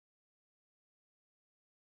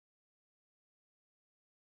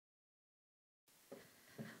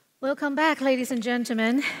Welcome back, ladies and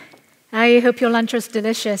gentlemen. I hope your lunch was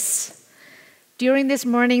delicious. During this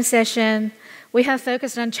morning session, we have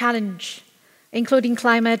focused on challenge, including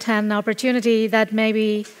climate and opportunity that may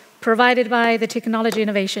be provided by the technology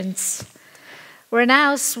innovations. We're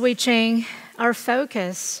now switching our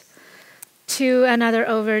focus to another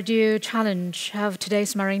overdue challenge of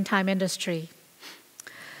today's maritime industry: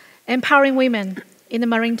 empowering women in the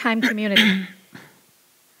maritime community,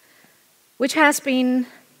 which has been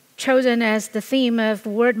chosen as the theme of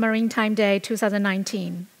World Maritime Day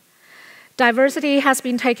 2019. Diversity has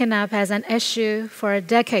been taken up as an issue for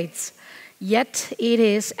decades, yet it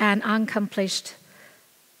is an unaccomplished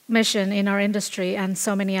mission in our industry and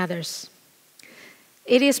so many others.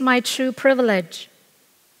 It is my true privilege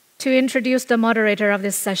to introduce the moderator of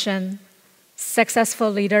this session,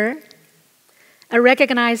 successful leader, a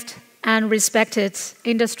recognized and respected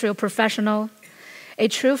industrial professional, a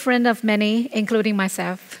true friend of many, including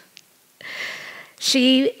myself.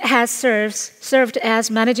 She has served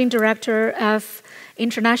as Managing Director of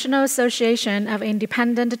International Association of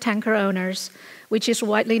Independent Tanker Owners, which is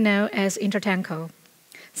widely known as INTERTANKO,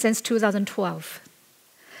 since 2012.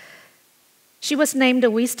 She was named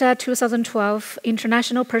the WISTA 2012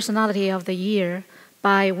 International Personality of the Year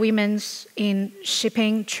by Women's in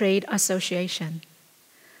Shipping Trade Association.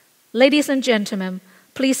 Ladies and gentlemen,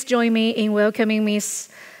 please join me in welcoming Ms.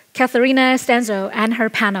 Katharina Stanzel and her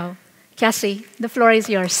panel. Cassie, the floor is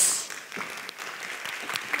yours.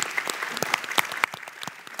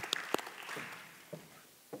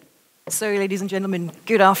 So, ladies and gentlemen,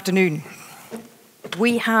 good afternoon.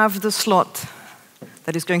 We have the slot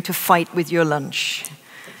that is going to fight with your lunch.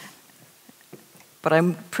 But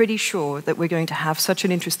I'm pretty sure that we're going to have such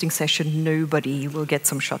an interesting session, nobody will get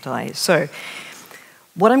some shut eyes. So,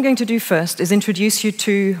 what I'm going to do first is introduce you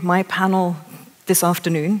to my panel this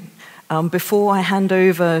afternoon, before I hand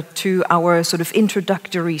over to our sort of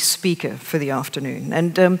introductory speaker for the afternoon.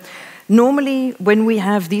 And normally, when we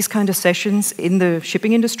have these kind of sessions in the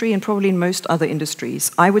shipping industry and probably in most other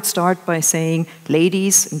industries, I would start by saying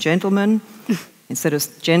ladies and gentlemen, instead of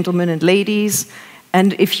gentlemen and ladies.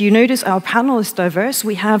 And if you notice, our panel is diverse.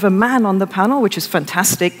 We have a man on the panel, which is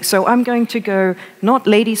fantastic. So I'm going to go not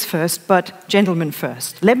ladies first, but gentlemen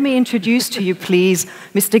first. Let me introduce to you, please,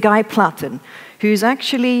 Mr. Guy Platten, who's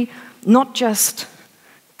actually not just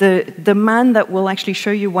the man that will actually show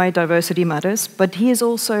you why diversity matters, but he is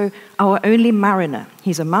also our only mariner.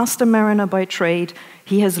 He's a master mariner by trade.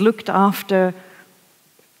 He has looked after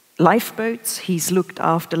lifeboats, he's looked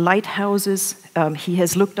after lighthouses, he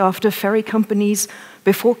has looked after ferry companies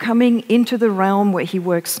before coming into the realm where he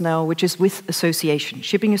works now, which is with associations,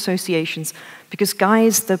 shipping associations, because Guy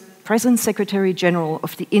is the present Secretary General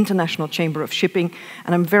of the International Chamber of Shipping,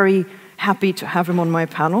 and I'm very happy to have him on my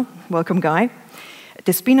panel. Welcome, Guy.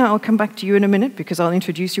 Despina, I'll come back to you in a minute because I'll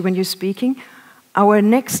introduce you when you're speaking. Our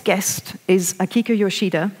next guest is Akiko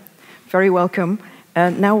Yoshida. Very welcome.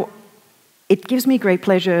 Now, it gives me great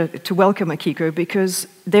pleasure to welcome Akiko because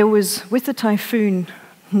there was, with the typhoon,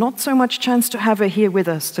 not so much chance to have her here with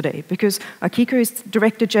us today because Akiko is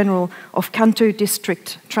Director General of Kanto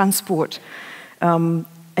District Transport and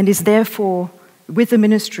is therefore with the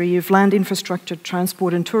Ministry of Land Infrastructure,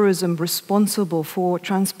 Transport and Tourism responsible for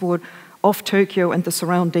transport of Tokyo and the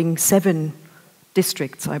surrounding 7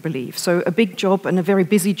 districts, I believe. So a big job and a very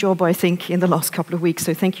busy job, I think, in the last couple of weeks.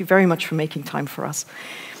 So thank you very much for making time for us.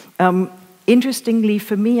 Interestingly,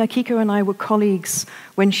 for me, Akiko and I were colleagues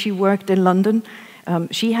when she worked in London.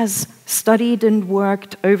 She has studied and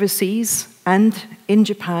worked overseas and in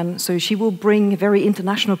Japan, so she will bring a very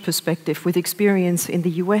international perspective with experience in the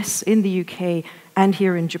US, in the UK, and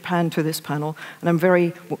here in Japan to this panel, and I'm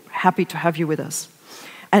very happy to have you with us.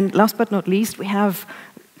 And last but not least, we have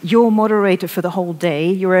your moderator for the whole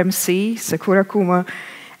day, your MC, Sakura Kuma.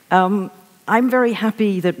 I'm very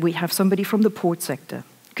happy that we have somebody from the port sector,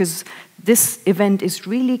 because this event is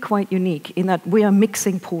really quite unique in that we are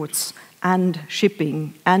mixing ports and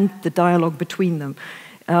shipping and the dialogue between them.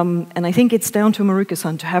 And I think it's down to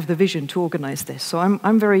Maruka-san to have the vision to organize this. So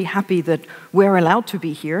I'm very happy that we're allowed to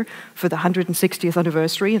be here for the 160th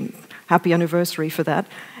anniversary, and happy anniversary for that.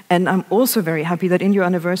 And I'm also very happy that in your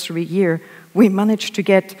anniversary year, we managed to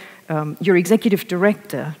get your executive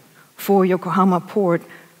director for Yokohama Port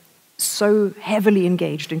so heavily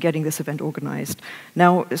engaged in getting this event organized.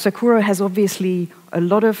 Now, Sakura has obviously a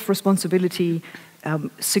lot of responsibility,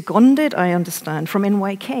 seconded, I understand, from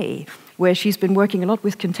NYK, where she's been working a lot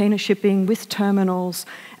with container shipping, with terminals,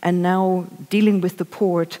 and now dealing with the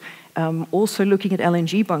port. also looking at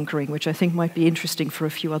LNG bunkering, which I think might be interesting for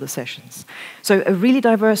a few other sessions. So a really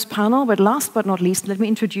diverse panel, but last but not least, let me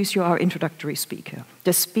introduce you our introductory speaker,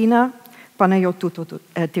 Despina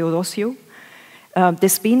Theodosiou.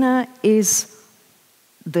 Despina is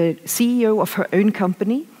the CEO of her own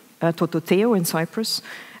company, Tototeo in Cyprus.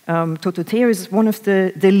 Tototeo is one of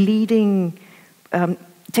the leading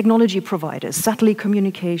technology providers, satellite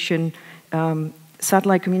communication,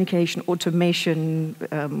 automation,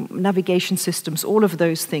 navigation systems, all of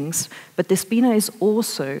those things. But Despina is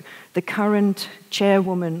also the current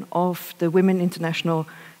chairwoman of the Women International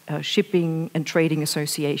Shipping and Trading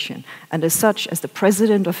Association. And as such, as the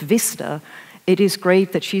president of WISTA, it is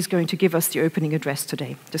great that she's going to give us the opening address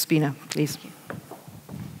today. Despina, please.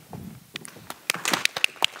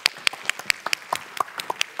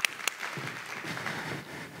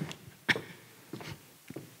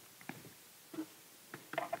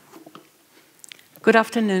 Good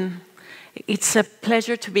afternoon. It's a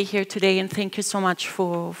pleasure to be here today, and thank you so much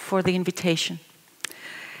for the invitation.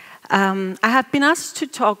 I have been asked to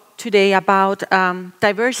talk today about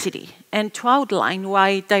diversity and to outline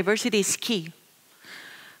why diversity is key.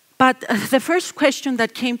 But the first question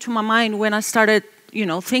that came to my mind when I started,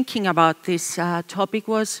 thinking about this topic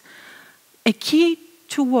was, a key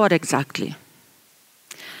to what exactly?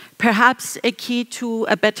 Perhaps a key to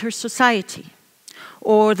a better society,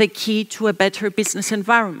 or the key to a better business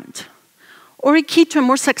environment, or a key to a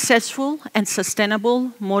more successful and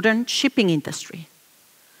sustainable modern shipping industry.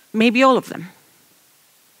 Maybe all of them.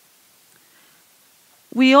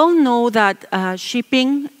 We all know that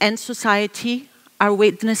shipping and society are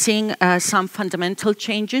witnessing some fundamental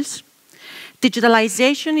changes.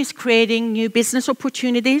 Digitalization is creating new business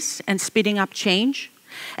opportunities and speeding up change.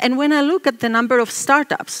 And when I look at the number of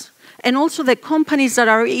startups, and also the companies that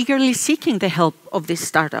are eagerly seeking the help of these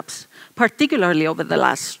startups, particularly over the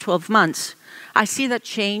last 12 months, I see that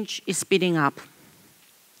change is speeding up.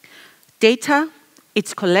 Data,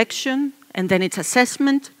 its collection, and then its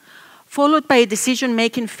assessment, followed by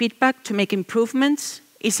decision-making feedback to make improvements,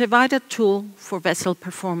 is a vital tool for vessel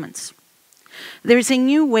performance. There is a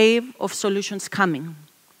new wave of solutions coming.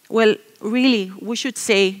 Well, really, we should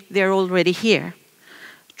say they're already here.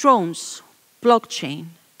 Drones, blockchain,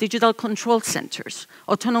 digital control centers,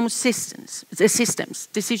 autonomous systems,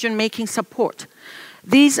 decision-making support.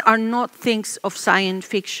 These are not things of science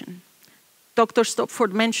fiction. Dr.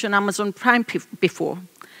 Stopford mentioned Amazon Prime before.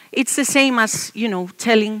 It's the same as,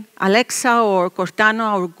 telling Alexa or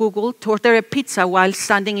Cortana or Google to order a pizza while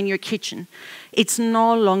standing in your kitchen. It's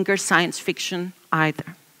no longer science fiction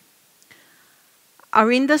either.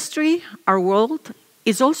 Our industry, our world,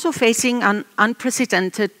 is also facing an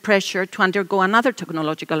unprecedented pressure to undergo another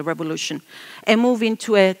technological revolution, a move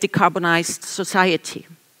into a decarbonized society.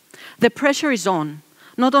 The pressure is on,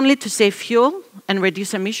 not only to save fuel and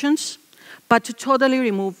reduce emissions, but to totally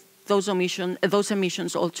remove those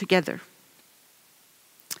emissions altogether.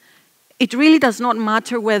 It really does not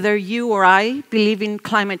matter whether you or I believe in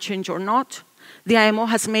climate change or not. The IMO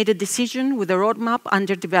has made a decision with a roadmap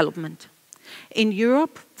under development. In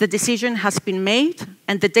Europe, the decision has been made,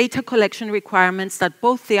 and the data collection requirements that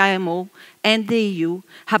both the IMO and the EU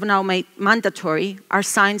have now made mandatory are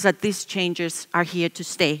signs that these changes are here to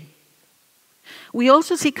stay. We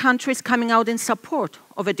also see countries coming out in support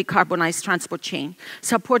of a decarbonized transport chain,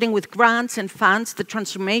 supporting with grants and funds the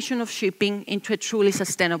transformation of shipping into a truly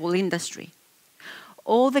sustainable industry.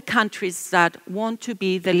 All the countries that want to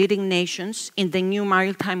be the leading nations in the new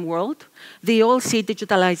maritime world, they all see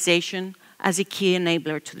digitalization as a key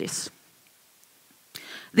enabler to this.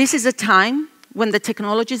 This is a time when the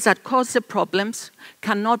technologies that cause the problems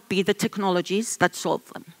cannot be the technologies that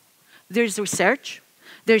solve them. There's research,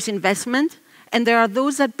 there's investment, and there are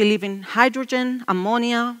those that believe in hydrogen,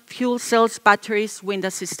 ammonia, fuel cells, batteries, wind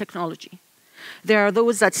assist technology. There are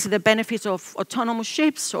those that see the benefits of autonomous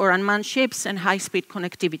ships or unmanned ships and high-speed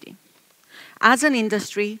connectivity. As an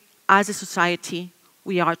industry, as a society,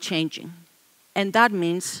 we are changing. And that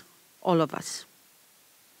means all of us.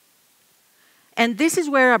 And this is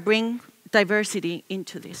where I bring diversity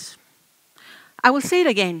into this. I will say it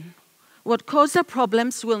again. What causes the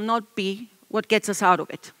problems will not be what gets us out of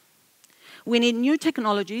it. We need new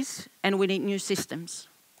technologies and we need new systems.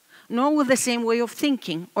 Nor will the same way of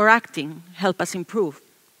thinking or acting help us improve.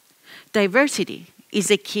 Diversity is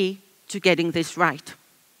a key to getting this right.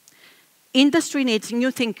 Industry needs new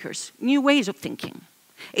thinkers, new ways of thinking.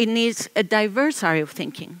 It needs a diverse array of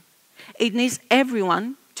thinking. It needs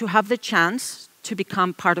everyone to have the chance to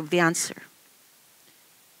become part of the answer.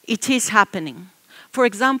 It is happening. For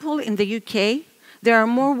example, in the UK, There are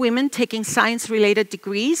more women taking science-related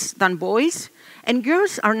degrees than boys, and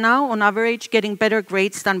girls are now, on average, getting better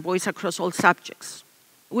grades than boys across all subjects.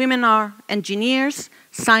 Women are engineers,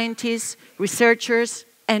 scientists, researchers,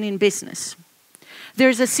 and in business. There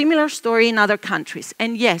is a similar story in other countries,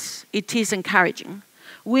 and yes, it is encouraging.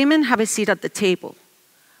 Women have a seat at the table,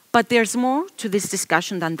 but there's more to this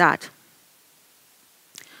discussion than that.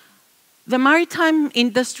 The maritime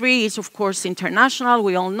industry is, of course, international,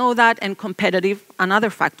 we all know that, and competitive, another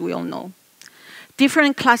fact we all know.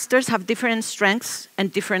 Different clusters have different strengths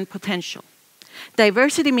and different potential.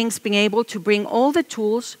 Diversity means being able to bring all the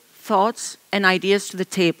tools, thoughts, and ideas to the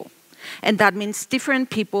table. And that means different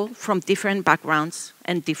people from different backgrounds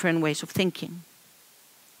and different ways of thinking.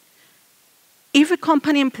 If a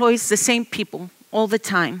company employs the same people all the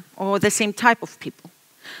time, or the same type of people,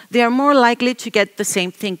 they are more likely to get the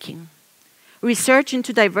same thinking. Research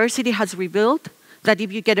into diversity has revealed that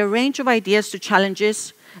if you get a range of ideas to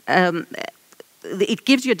challenges, it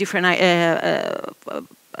gives you a different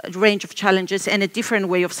range of challenges and a different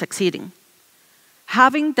way of succeeding.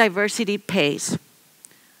 Having diversity pays.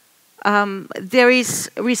 There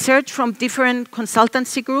is research from different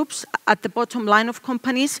consultancy groups at the bottom line of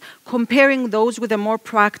companies comparing those with a more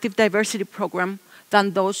proactive diversity program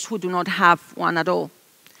than those who do not have one at all.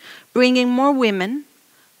 Bringing more women,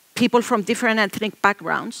 people from different ethnic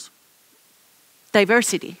backgrounds,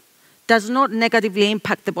 diversity, does not negatively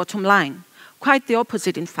impact the bottom line. Quite the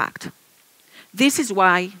opposite, in fact. This is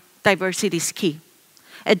why diversity is key.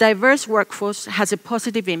 A diverse workforce has a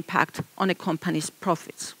positive impact on a company's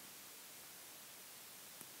profits.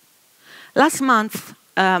 Last month,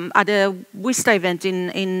 at a WISTA event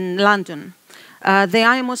in London, the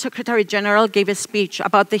IMO Secretary General gave a speech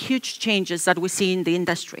about the huge changes that we see in the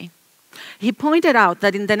industry. He pointed out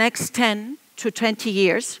that in the next 10 to 20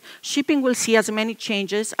 years, shipping will see as many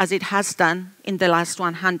changes as it has done in the last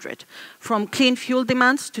 100. From clean fuel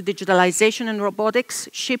demands to digitalization and robotics,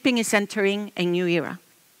 shipping is entering a new era.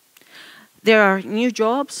 There are new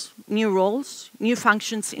jobs, new roles, new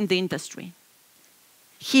functions in the industry.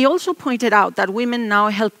 He also pointed out that women now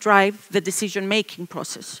help drive the decision-making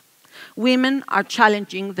process. Women are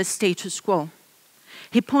challenging the status quo.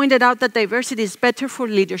 He pointed out that diversity is better for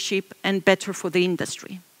leadership and better for the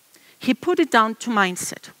industry. He put it down to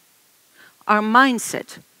mindset. Our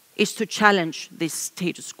mindset is to challenge this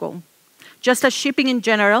status quo. Just as shipping in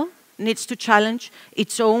general needs to challenge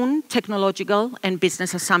its own technological and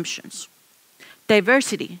business assumptions.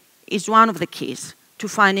 Diversity is one of the keys to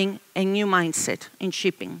finding a new mindset in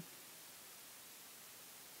shipping.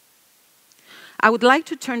 I would like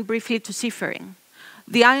to turn briefly to seafaring.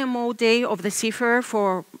 The IMO Day of the Seafarer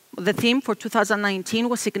for the theme for 2019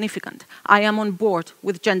 was significant. I am on board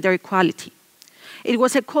with gender equality. It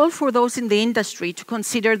was a call for those in the industry to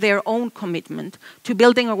consider their own commitment to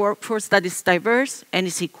building a workforce that is diverse and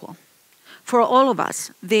is equal. For all of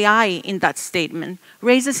us, the I in that statement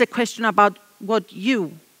raises a question about what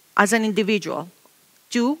you, as an individual,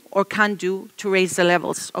 do or can do to raise the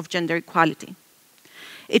levels of gender equality.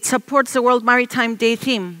 It supports the World Maritime Day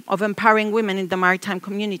theme of empowering women in the maritime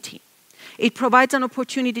community. It provides an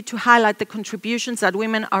opportunity to highlight the contributions that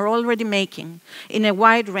women are already making in a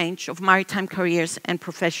wide range of maritime careers and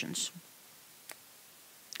professions.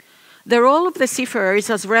 The role of the seafarer is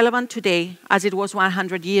as relevant today as it was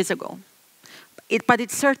 100 years ago, but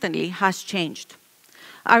it certainly has changed.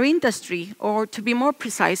 Our industry, or to be more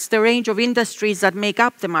precise, the range of industries that make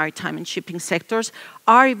up the maritime and shipping sectors,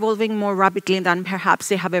 are evolving more rapidly than perhaps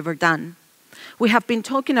they have ever done. We have been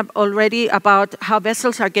talking already about how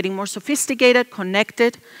vessels are getting more sophisticated,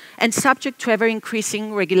 connected, and subject to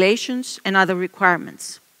ever-increasing regulations and other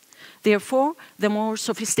requirements. Therefore, the more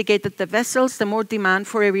sophisticated the vessels, the more demand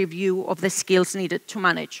for a review of the skills needed to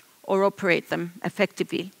manage or operate them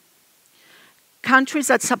effectively. Countries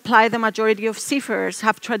that supply the majority of seafarers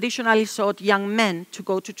have traditionally sought young men to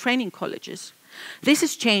go to training colleges. This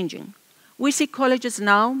is changing. We see colleges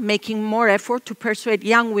now making more effort to persuade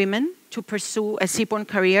young women to pursue a seaborne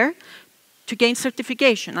career to gain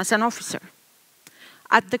certification as an officer.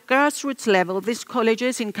 At the grassroots level, these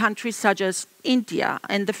colleges in countries such as India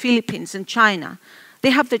and the Philippines and China, they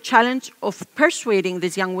have the challenge of persuading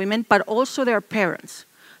these young women, but also their parents,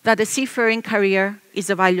 that a seafaring career is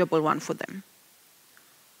a valuable one for them.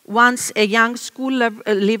 Once a young school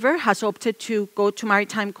leaver has opted to go to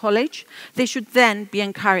maritime college, they should then be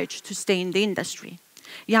encouraged to stay in the industry.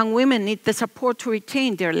 Young women need the support to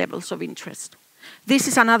retain their levels of interest. This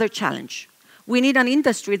is another challenge. We need an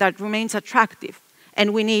industry that remains attractive,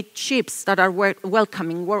 and we need ships that are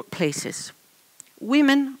welcoming workplaces.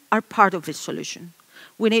 Women are part of this solution.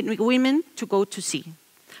 We need women to go to sea.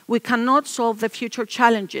 We cannot solve the future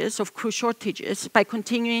challenges of crew shortages by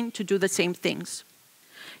continuing to do the same things.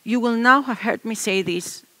 You will now have heard me say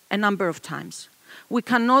this a number of times. We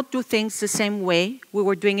cannot do things the same way we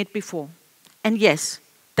were doing it before. And yes,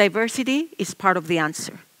 diversity is part of the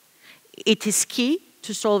answer. It is key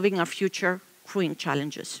to solving our future crewing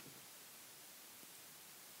challenges.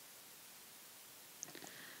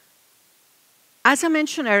 As I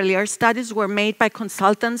mentioned earlier, studies were made by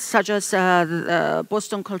consultants such as the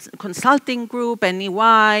Boston Consulting Group and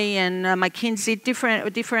EY and McKinsey,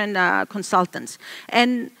 different consultants.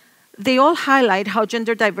 And they all highlight how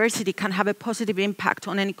gender diversity can have a positive impact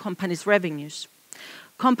on any company's revenues.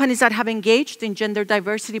 Companies that have engaged in gender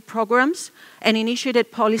diversity programs and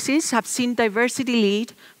initiated policies have seen diversity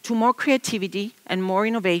lead to more creativity and more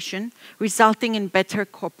innovation, resulting in better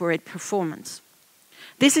corporate performance.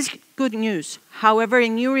 This is good news. However, a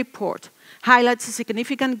new report highlights a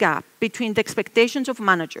significant gap between the expectations of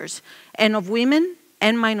managers and of women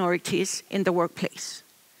and minorities in the workplace.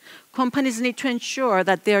 Companies need to ensure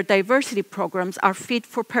that their diversity programs are fit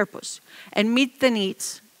for purpose and meet the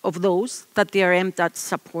needs of those that they are aimed at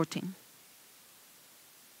supporting.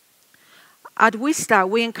 At WISTA,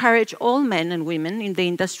 we encourage all men and women in the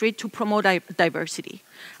industry to promote diversity,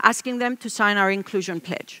 asking them to sign our inclusion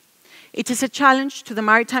pledge. It is a challenge to the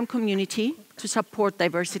maritime community to support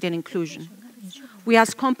diversity and inclusion. We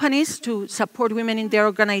ask companies to support women in their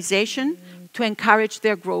organization to encourage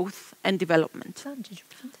their growth and development.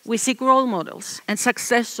 We seek role models and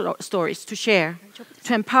success stories to share,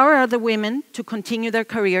 to empower other women to continue their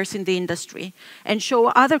careers in the industry and show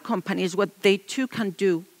other companies what they too can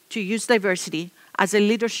do to use diversity as a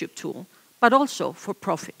leadership tool, but also for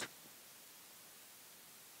profit.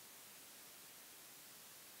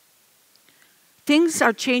 Things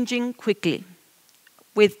are changing quickly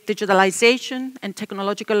with digitalization and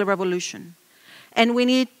technological revolution, and we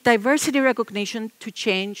need diversity recognition to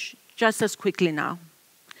change just as quickly now.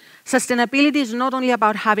 Sustainability is not only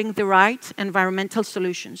about having the right environmental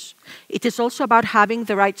solutions, it is also about having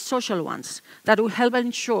the right social ones that will help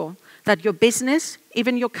ensure that your business,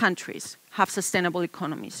 even your countries, have sustainable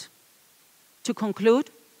economies. To conclude,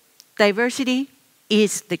 diversity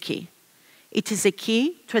is the key. It is the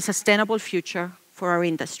key to a sustainable future for our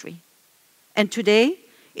industry. And today,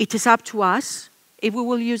 it is up to us if we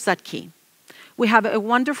will use that key. We have a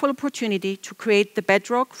wonderful opportunity to create the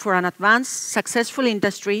bedrock for an advanced, successful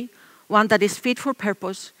industry, one that is fit for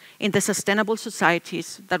purpose in the sustainable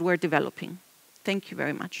societies that we're developing. Thank you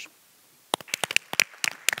very much.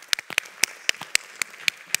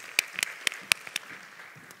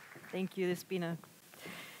 Thank you, Despina.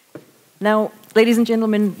 Now, ladies and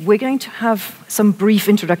gentlemen, we're going to have some brief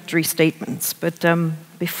introductory statements, but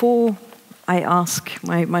before I ask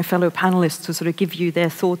my fellow panelists to sort of give you their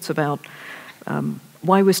thoughts about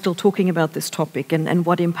why we're still talking about this topic and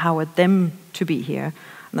what empowered them to be here,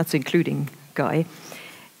 and that's including Guy,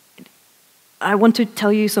 I want to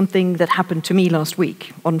tell you something that happened to me last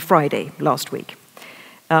week, on Friday last week.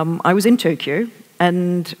 I was in Tokyo,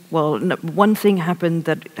 and, well, one thing happened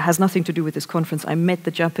that has nothing to do with this conference. I met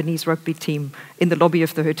the Japanese rugby team in the lobby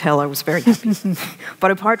of the hotel. I was very happy.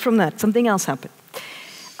 But apart from that, something else happened.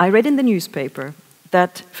 I read in the newspaper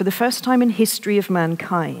that for the first time in history of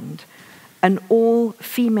mankind, an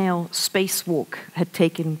all-female spacewalk had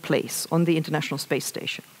taken place on the International Space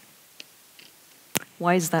Station.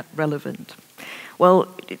 Why is that relevant? Well,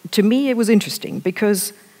 to me it was interesting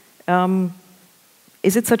because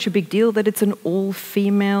is it such a big deal that it's an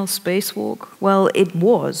all-female spacewalk? Well, it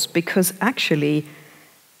was, because actually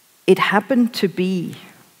it happened to be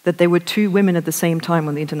that there were 2 women at the same time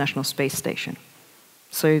on the International Space Station.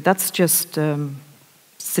 So that's just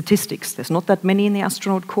statistics. There's not that many in the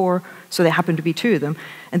astronaut corps, so there happened to be 2 of them.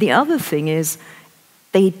 And the other thing is,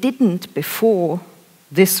 they didn't, before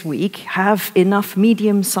this week, have enough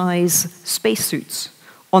medium-sized spacesuits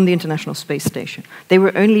on the International Space Station. They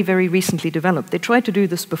were only very recently developed. They tried to do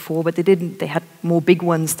this before, but they didn't. They had more big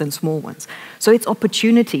ones than small ones. So its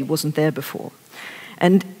opportunity wasn't there before.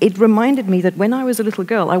 And it reminded me that when I was a little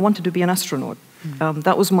girl, I wanted to be an astronaut.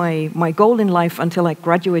 That was my goal in life until I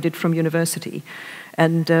graduated from university.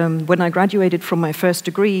 And when I graduated from my first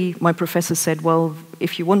degree, my professor said, well,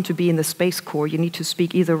 if you want to be in the Space Corps, you need to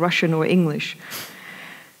speak either Russian or English.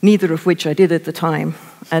 Neither of which I did at the time.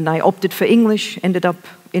 And I opted for English, ended up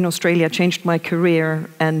in Australia, changed my career,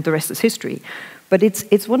 and the rest is history. But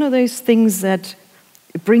it's one of those things that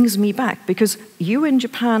brings me back, because you in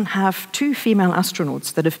Japan have 2 female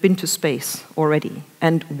astronauts that have been to space already.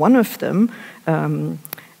 And one of them,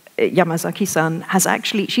 Yamazaki-san,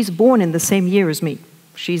 she's born in the same year as me.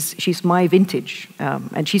 She's my vintage,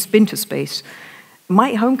 and she's been to space.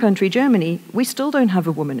 my home country, Germany, we still don't have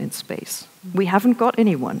a woman in space. We haven't got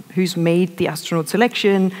anyone who's made the astronaut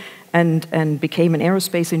selection and became an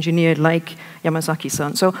aerospace engineer like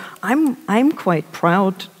Yamazaki-san. So I'm quite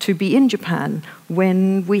proud to be in Japan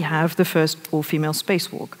when we have the first all-female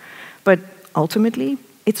spacewalk. But ultimately,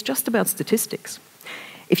 it's just about statistics.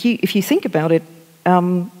 If you think about it,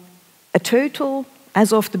 a total,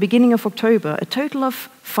 as of the beginning of October, a total of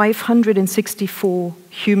 564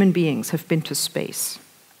 human beings have been to space.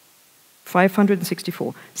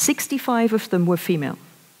 564. 65 of them were female.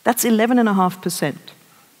 That's 11.5%.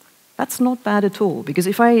 That's not bad at all, because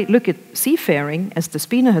if I look at seafaring, as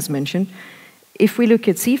Despina has mentioned, if we look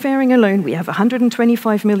at seafaring alone, we have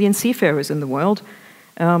 125 million seafarers in the world,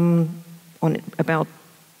 on about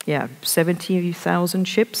 70,000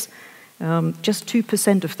 ships. Just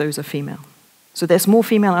 2% of those are female. So there's more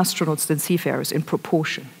female astronauts than seafarers in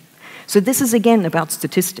proportion. So this is, again, about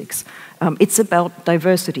statistics. It's about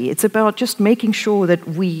diversity. It's about just making sure that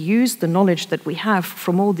we use the knowledge that we have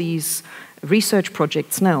from all these research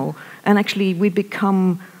projects now, and actually we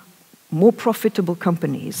become more profitable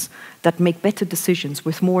companies that make better decisions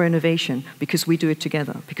with more innovation because we do it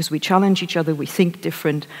together, because we challenge each other, we think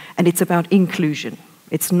different, and it's about inclusion.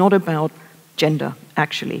 It's not about gender,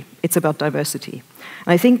 actually. It's about diversity.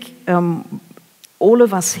 And I think all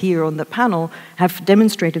of us here on the panel have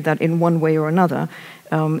demonstrated that in one way or another.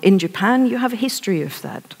 In Japan, you have a history of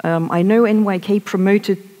that. I know NYK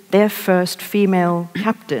promoted their first female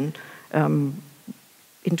captain in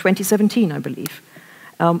 2017, I believe,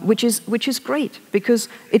 which is great, because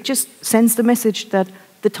it just sends the message that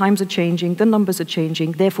the times are changing, the numbers are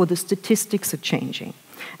changing, therefore the statistics are changing.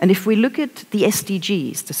 And if we look at the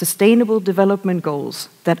SDGs, the Sustainable Development Goals,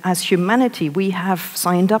 that as humanity we have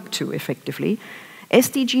signed up to effectively,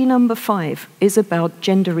 SDG number 5 is about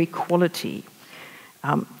gender equality.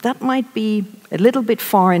 That might be a little bit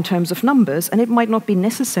far in terms of numbers, and it might not be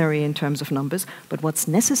necessary in terms of numbers, but what's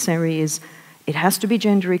necessary is it has to be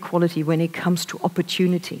gender equality when it comes to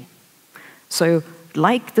opportunity. So,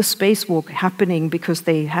 like the spacewalk happening because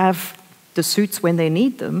they have the suits when they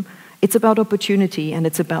need them, it's about opportunity, and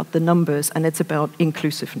it's about the numbers, and it's about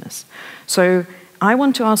inclusiveness. So I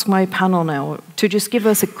want to ask my panel now to just give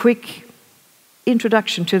us a quick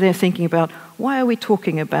introduction to their thinking about why are we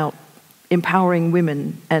talking about empowering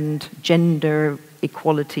women and gender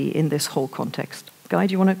equality in this whole context. Guy,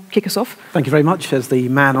 do you want to kick us off? Thank you very much, as the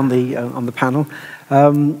man on the panel.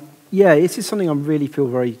 Yeah, this is something I really feel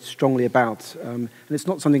very strongly about, and it's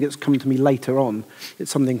not something that's come to me later on. It's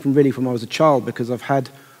something from when I was a child, because I've had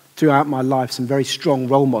throughout my life some very strong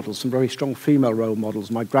role models, some very strong female role models.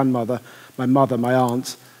 My grandmother, my mother, my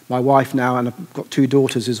aunt, my wife now, and I've got 2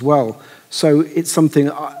 daughters as well. So it's something,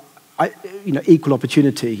 equal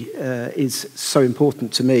opportunity is so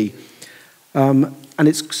important to me. And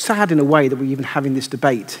it's sad in a way that we're even having this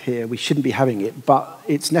debate here. We shouldn't be having it, but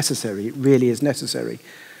it's necessary. It really is necessary.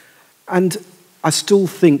 And I still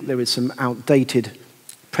think there is some outdated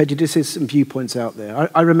prejudices and viewpoints out there.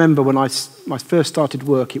 I remember when I first started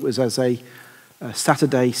work, it was as a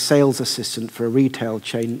Saturday sales assistant for a retail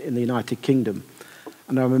chain in the United Kingdom.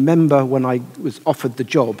 And I remember when I was offered the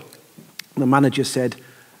job, the manager said,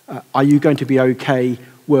 are you going to be okay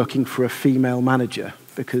working for a female manager?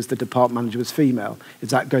 Because the department manager was female. Is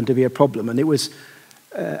that going to be a problem? And it was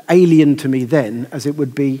alien to me then, as it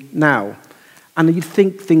would be now. And you'd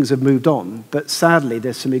think things have moved on, but sadly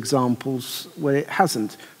there's some examples where it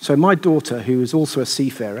hasn't. So my daughter, who is also a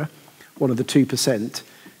seafarer, one of the 2%,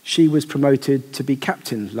 she was promoted to be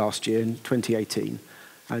captain last year in 2018.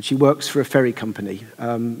 And she works for a ferry company.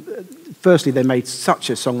 Firstly, they made such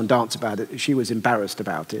a song and dance about it. She was embarrassed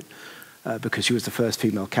about it because she was the first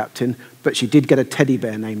female captain. But she did get a teddy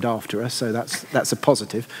bear named after her, so that's a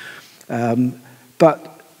positive.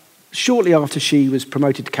 But shortly after she was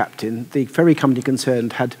promoted to captain, the ferry company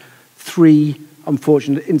concerned had 3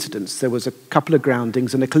 unfortunate incidents. There was a couple of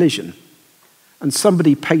groundings and a collision. And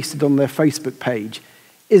somebody pasted on their Facebook page,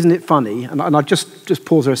 isn't it funny? And I just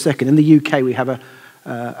pause there a second. In the UK, we have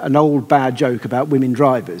an old bad joke about women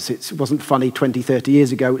drivers. It wasn't funny 20, 30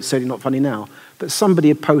 years ago. It's certainly not funny now. But somebody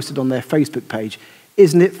had posted on their Facebook page,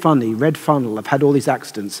 isn't it funny, Red Funnel have had all these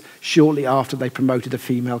accidents shortly after they promoted a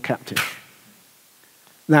female captain.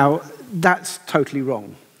 Now, that's totally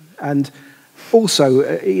wrong. And also,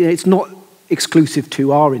 it's not exclusive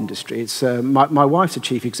to our industry. It's my wife's a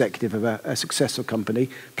chief executive of a successful company,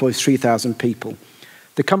 employs 3,000 people.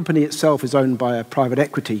 The company itself is owned by a private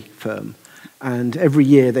equity firm. And every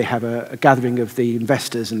year they have a gathering of the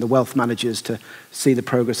investors and the wealth managers to see the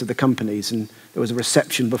progress of the companies. And there was a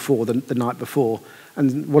reception before the night before.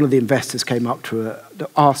 And one of the investors came up to her to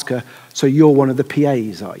ask her, so you're one of the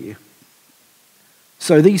PAs, are you?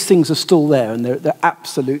 So these things are still there, and they're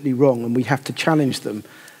absolutely wrong, and we have to challenge them.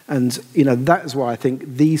 And that is why I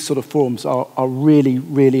think these sort of forums are really,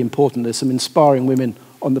 really important. There's some inspiring women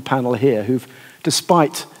on the panel here who've,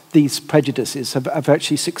 despite these prejudices, have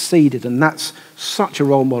actually succeeded, and that's such a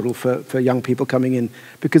role model for young people coming in,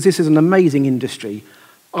 because this is an amazing industry.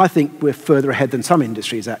 I think we're further ahead than some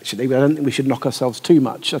industries, actually, but I don't think we should knock ourselves too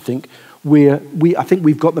much. I think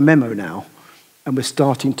we've got the memo now, and we're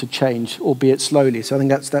starting to change, albeit slowly. So I think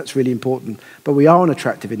that's really important. But we are an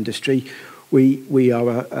attractive industry. We are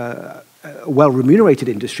a well-remunerated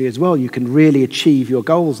industry as well. You can really achieve your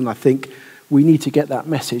goals, and I think we need to get that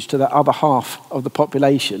message to that other half of the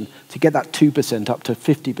population to get that 2% up to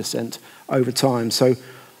 50% over time. So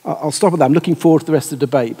I'll stop at that. I'm looking forward to the rest of the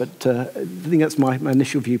debate, but I think that's my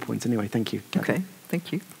initial viewpoint anyway. Thank you. Okay,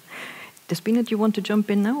 thank you. Despina, do you want to jump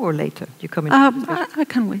in now or later? You come in. I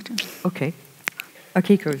can wait. Okay.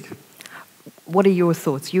 Akiko, what are your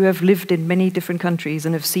thoughts? You have lived in many different countries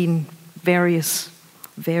and have seen various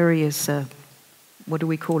what do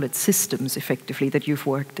we call it, systems, effectively, that you've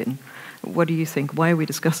worked in. What do you think? Why are we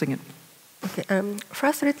discussing it? Okay,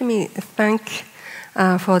 first let me thank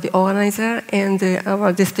for the organizer and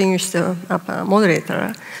our distinguished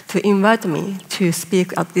moderator to invite me to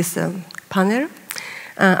speak at this panel.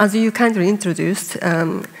 As you kindly introduced,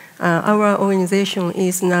 our organization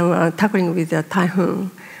is now tackling with the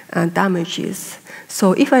typhoon damages.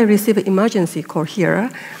 So if I receive an emergency call here,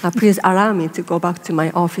 please allow me to go back to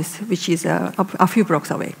my office, which is a few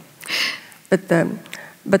blocks away.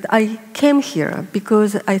 But I came here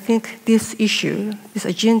because I think this issue, this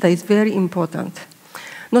agenda is very important,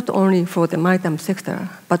 not only for the maritime sector,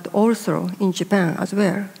 but also in Japan as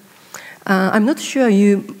well. I'm not sure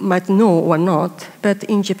you might know or not, but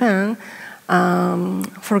in Japan,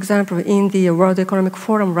 for example, in the World Economic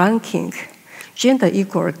Forum ranking, gender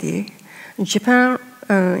equality, Japan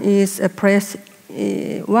is placed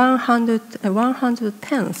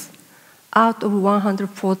 110th out of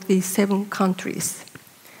 147 countries,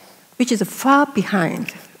 which is far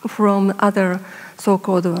behind from other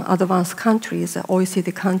so-called advanced countries,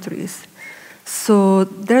 OECD countries. So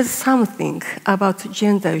there's something about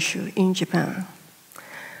gender issue in Japan.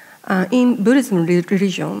 In Buddhism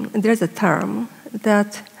religion, there's a term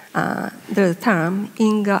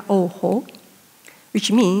inga oho,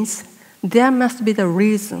 which means there must be the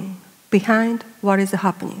reason behind what is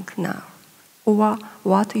happening now, or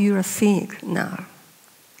what you are seeing now.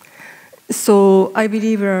 So I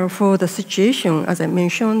believe for the situation, as I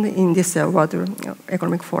mentioned in this World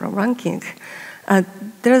Economic Forum ranking,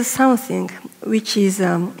 there is something which is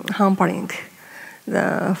hampering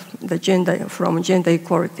the gender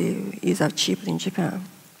equality is achieved in Japan.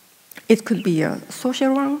 It could be a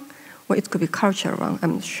social one, or it could be cultural one,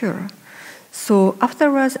 I'm not sure. So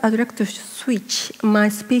afterwards, I'd like to switch my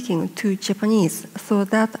speaking to Japanese so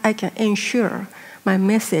that I can ensure my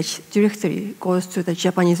message directly goes to the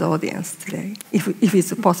Japanese audience today, if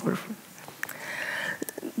it's possible.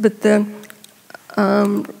 But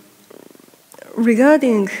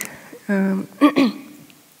regarding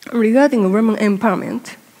women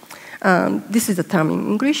empowerment, this is a term in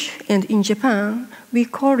English, and in Japan, we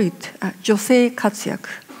call it josei katsuyaku,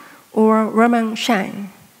 or women shine.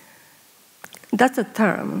 That's a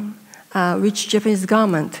term which Japanese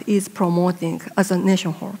government is promoting as a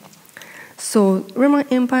nation whole. So women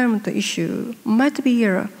empowerment issue might be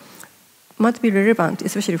relevant,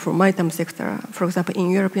 especially for maritime sector, for example,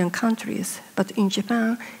 in European countries. But in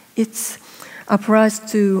Japan, it applies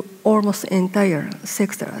to almost entire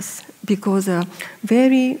sectors because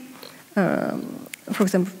for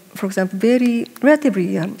example, very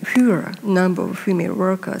relatively fewer number of female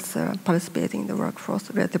workers participating in the workforce,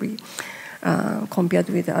 relatively compared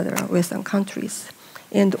with other Western countries.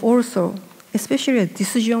 And also, especially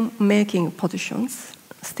decision-making positions,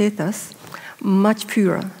 status, much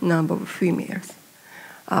fewer number of females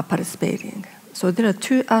are participating. So there are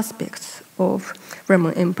two aspects of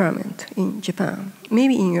women empowerment in Japan,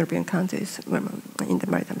 maybe in European countries, women in the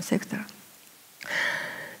maritime sector.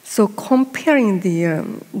 So comparing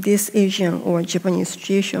this Asian or Japanese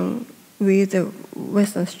situation with the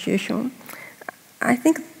Western situation, I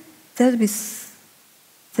think there will be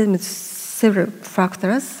several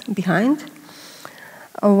factors behind.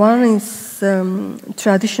 One is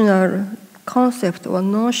traditional concept or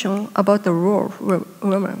notion about the role of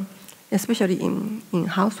women, especially in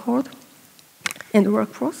household and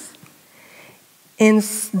workforce. And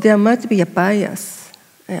there might be a bias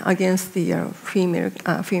against the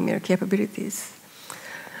female capabilities.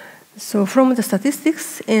 So from the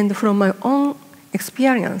statistics and from my own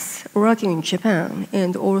experience working in Japan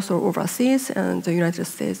and also overseas and the United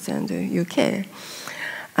States and the UK,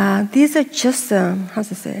 these are just, how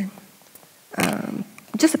to say,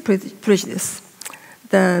 just a prejudice.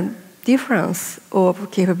 The difference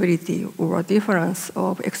of capability or difference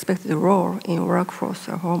of expected role in workforce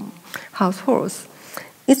or households,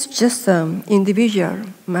 it's just individual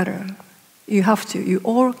matter. You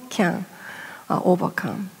all can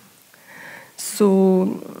overcome.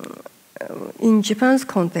 So in Japan's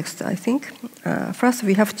context, I think, first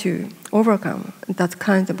we have to overcome that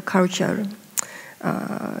kind of culture,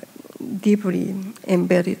 deeply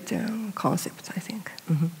embedded concept, I think.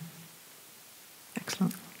 Mm-hmm.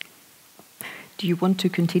 Excellent. Do you want to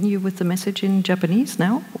continue with the message in Japanese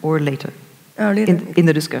now or later? Later. In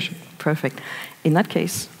the discussion. Perfect. In that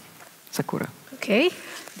case, Sakura. Okay.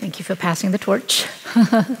 Thank you for passing the torch.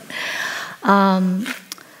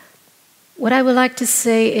 What I would like to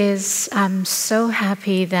say is I'm so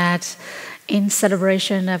happy that in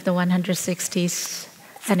celebration of the 160th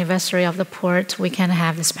anniversary of the port, we can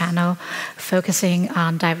have this panel focusing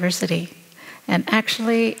on diversity. And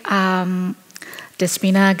actually,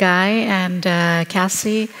 Despina Guy and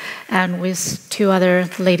Cassie, and with two other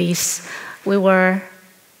ladies, we were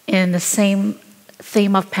in the same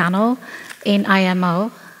theme of panel in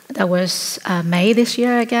IMO. That was May this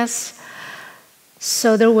year, I guess.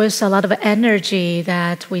 So there was a lot of energy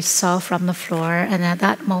that we saw from the floor, and at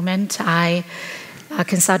that moment, I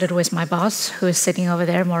consulted with my boss, who is sitting over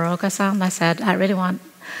there, Moroka-san. I said, I really want to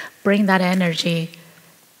bring that energy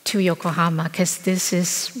to Yokohama, because this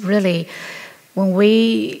is really, when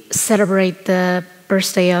we celebrate the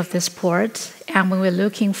birthday of this port, and when we're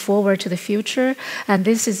looking forward to the future, and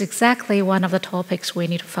this is exactly one of the topics we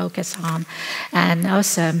need to focus on. And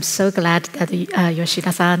also, I'm so glad that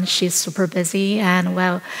Yoshida-san, she's super busy, and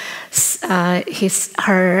well,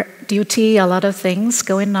 her duty, a lot of things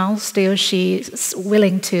going on, still she's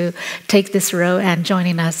willing to take this role and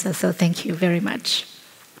joining us, so thank you very much.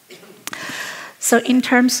 So in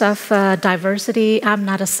terms of diversity, I'm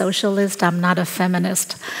not a socialist, I'm not a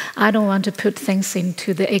feminist. I don't want to put things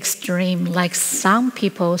into the extreme like some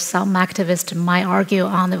people, some activists might argue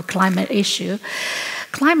on the climate issue.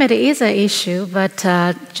 Climate is an issue, but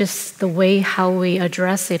just the way how we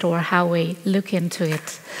address it or how we look into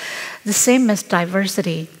it. The same as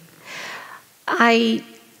diversity. I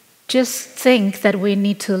just think that we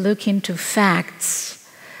need to look into facts.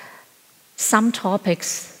 Some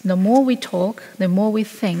topics, the more we talk, the more we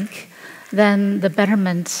think, then the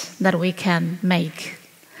betterment that we can make.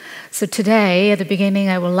 So today, at the beginning,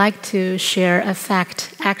 I would like to share a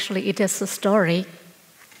fact. Actually, it is a story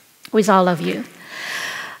with all of you.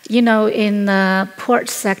 You know, in port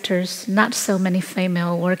sectors, not so many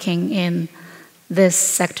female working in this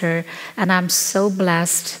sector, and I'm so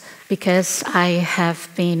blessed because I have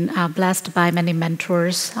been blessed by many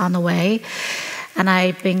mentors on the way. And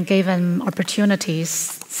I've been given opportunities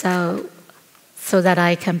so that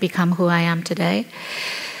I can become who I am today.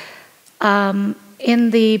 In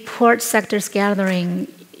the port sectors gathering,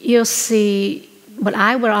 you'll see what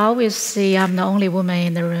I will always see. I'm the only woman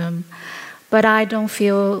in the room. But I don't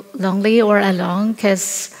feel lonely or alone,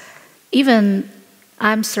 because even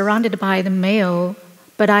I'm surrounded by the male,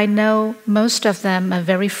 but I know most of them are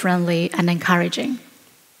very friendly and encouraging.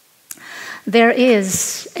 There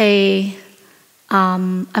is a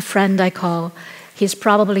friend I call, he's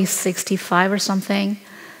probably 65 or something.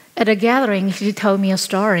 At a gathering, he told me a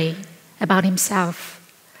story about himself.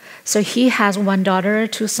 So he has one daughter,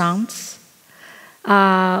 two sons.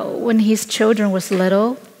 When his children was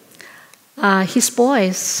little, his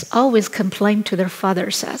boys always complained to their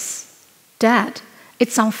father, says, Dad,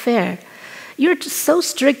 it's unfair. You're so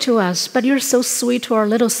strict to us, but you're so sweet to our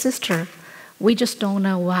little sister. We just don't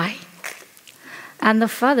know why. And the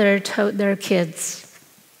father told their kids,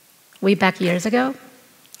 way back years ago,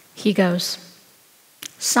 he goes,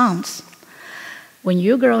 Sons, when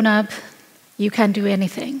you're grown up, you can do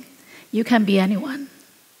anything. You can be anyone.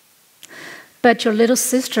 But your little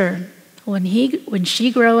sister, when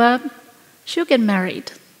she grow up, she'll get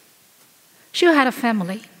married. She'll have a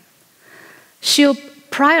family. She'll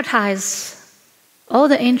prioritize all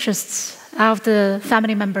the interests of the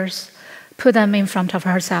family members, put them in front of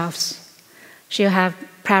herself. She'll have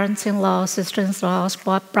parents-in-law, sisters-in-laws,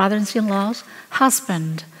 brothers-in-laws,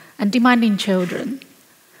 husband, and demanding children.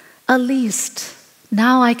 At least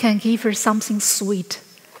now I can give her something sweet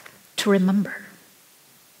to remember.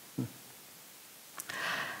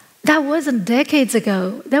 That wasn't decades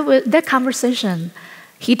ago. That conversation,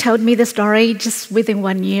 he told me the story just within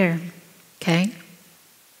 1 year, okay?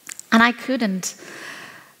 And I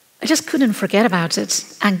just couldn't forget about it.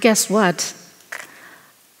 And guess what?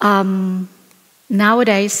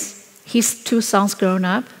 Nowadays, his 2 sons grown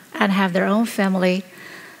up and have their own family.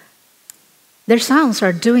 Their sons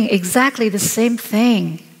are doing exactly the same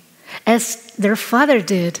thing as their father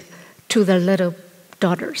did to their little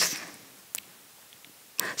daughters.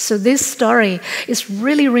 So this story is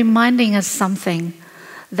really reminding us something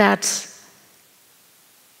that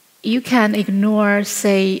you can ignore,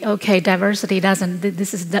 say, okay, diversity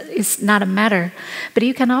it's not a matter. But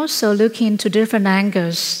you can also look into different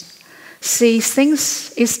angles, see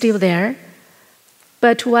things is still there,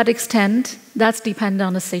 but to what extent, that's dependent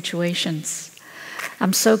on the situations.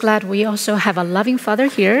 I'm so glad we also have a loving father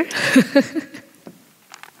here,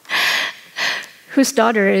 whose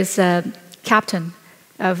daughter is a captain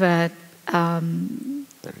of a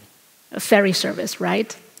ferry service,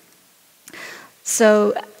 right?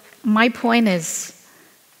 So my point is,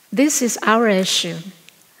 this is our issue.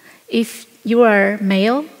 If you are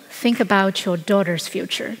male, think about your daughter's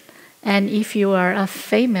future. And if you are a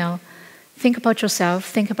female, think about yourself,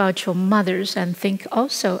 think about your mother's, and think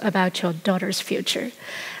also about your daughter's future.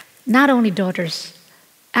 Not only daughters,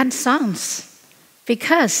 and sons.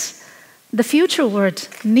 Because the future world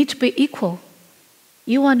needs to be equal.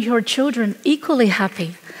 You want your children equally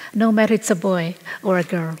happy, no matter it's a boy or a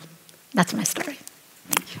girl. That's my story.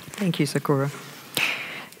 Thank you, Sakura.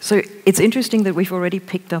 So it's interesting that we've already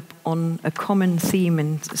picked up on a common theme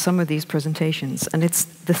in some of these presentations, and it's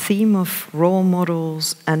the theme of role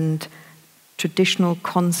models and traditional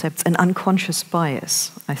concepts and unconscious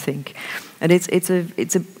bias, I think. And it's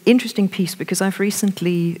an interesting piece because I've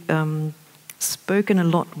recently spoken a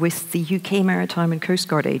lot with the UK Maritime and Coast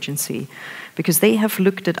Guard Agency, because they have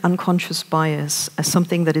looked at unconscious bias as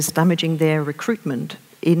something that is damaging their recruitment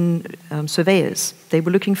in surveyors. They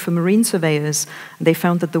were looking for marine surveyors, and they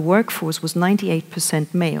found that the workforce was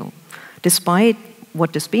 98% male, despite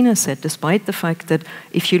what Despina said, despite the fact that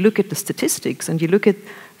if you look at the statistics and you look at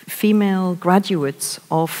female graduates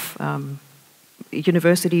of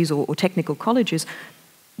universities or technical colleges,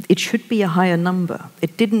 it should be a higher number.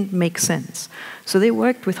 It didn't make sense. So they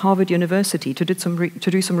worked with Harvard University to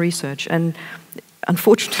do some research, and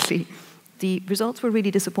unfortunately, the results were really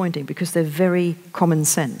disappointing because they're very common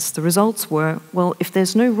sense. The results were, well, if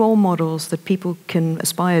there's no role models that people can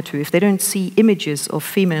aspire to, if they don't see images of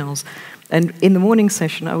females, and in the morning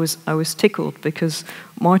session I was tickled because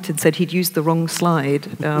Martin said he'd used the wrong slide.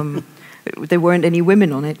 There weren't any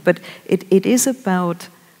women on it, but it is about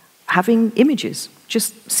having images,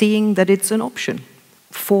 just seeing that it's an option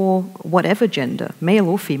for whatever gender, male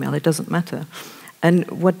or female, it doesn't matter. And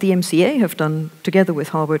what the MCA have done together with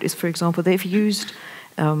Harvard is, for example, they've used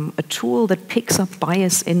a tool that picks up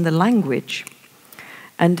bias in the language.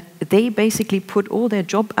 And they basically put all their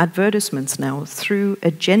job advertisements now through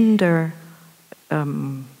a gender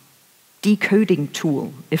decoding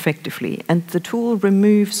tool, effectively. And the tool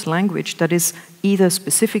removes language that is either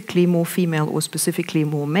specifically more female or specifically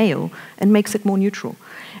more male and makes it more neutral.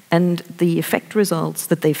 And the effect results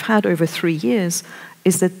that they've had over 3 years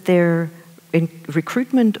is that their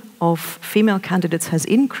recruitment of female candidates has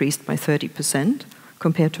increased by 30%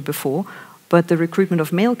 compared to before, but the recruitment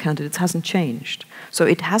of male candidates hasn't changed. So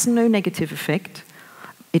it has no negative effect.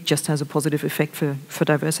 It just has a positive effect for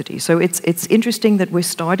diversity. So it's interesting that we're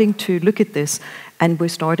starting to look at this and we're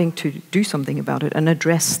starting to do something about it and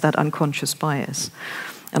address that unconscious bias.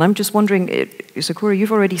 And I'm just wondering, Sakura,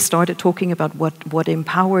 you've already started talking about what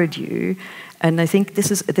empowered you, and I think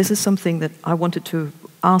this is something that I wanted to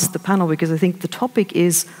ask the panel, because I think the topic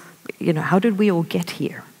is, how did we all get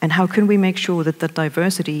here? And how can we make sure that that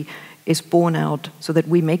diversity is borne out so that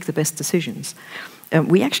we make the best decisions?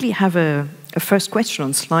 We actually have a first question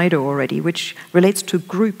on Slido already, which relates to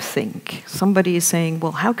groupthink. Somebody is saying,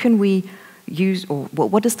 well, how can we use, or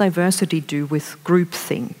what does diversity do with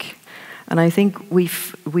groupthink? And I think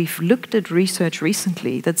we've looked at research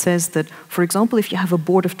recently that says that, for example, if you have a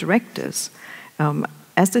board of directors,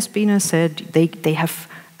 as Despina said, they have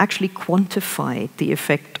actually quantified the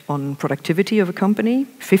effect on productivity of a company.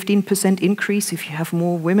 15% increase if you have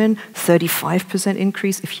more women, 35%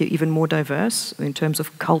 increase if you're even more diverse in terms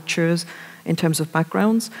of cultures, in terms of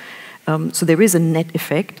backgrounds. So there is a net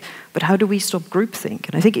effect, but how do we stop groupthink?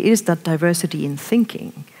 And I think it is that diversity in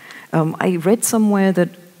thinking. I read somewhere that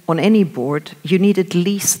on any board, you need at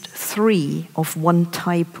least 3 of one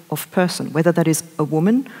type of person, whether that is a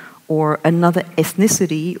woman or another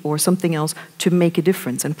ethnicity or something else, to make a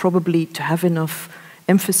difference, and probably to have enough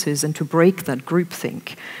emphasis and to break that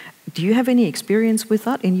groupthink. Do you have any experience with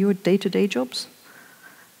that in your day-to-day jobs?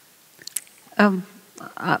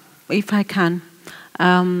 If I can.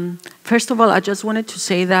 First of all, I just wanted to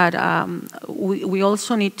say that we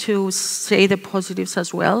also need to say the positives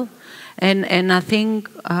as well. And I think,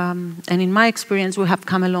 and in my experience, we have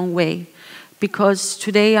come a long way. Because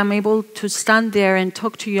today I'm able to stand there and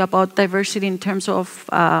talk to you about diversity in terms of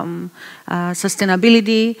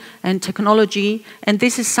sustainability and technology. And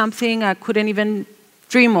this is something I couldn't even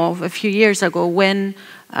dream of a few years ago when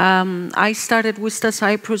I started WISTA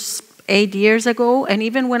Cyprus 8 years ago, and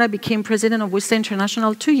even when I became president of WISTA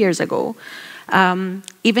International 2 years ago.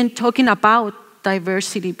 Even talking about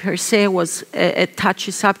diversity per se was a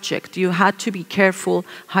touchy subject. You had to be careful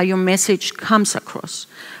how your message comes across.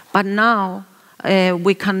 But now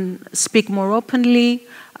we can speak more openly,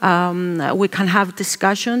 we can have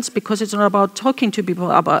discussions, because it's not about talking to people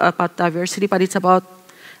about diversity, but it's about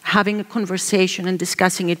having a conversation and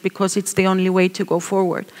discussing it, because it's the only way to go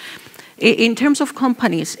forward. In terms of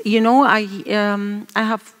companies, you know, I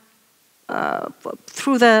have,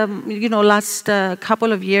 through the last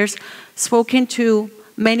couple of years, spoken to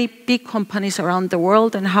many big companies around the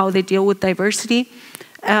world and how they deal with diversity.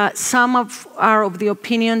 Some are of the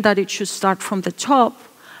opinion that it should start from the top.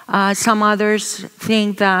 Some others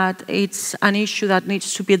think that it's an issue that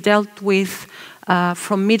needs to be dealt with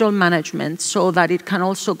from middle management, so that it can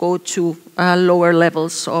also go to lower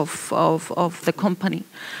levels of the company.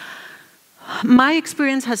 My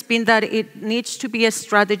experience has been that it needs to be a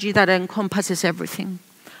strategy that encompasses everything.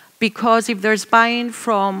 Because if there's buy-in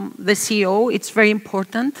from the CEO, it's very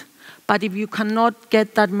important. But if you cannot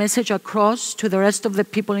get that message across to the rest of the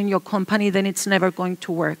people in your company, then it's never going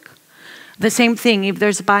to work. The same thing, if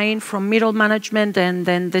there's buy-in from middle management and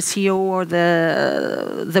then the CEO or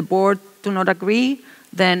the board do not agree,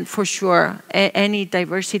 then for sure any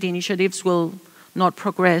diversity initiatives will not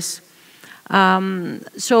progress. I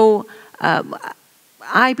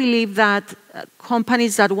believe that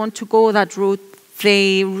companies that want to go that route,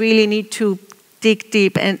 they really need to dig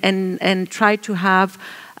deep and try to have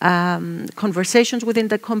conversations within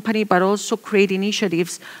the company, but also create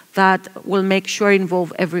initiatives that will make sure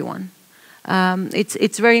involve everyone.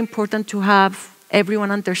 It's very important to have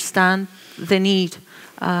everyone understand the need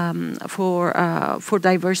for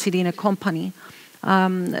diversity in a company.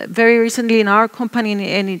 Very recently in our company,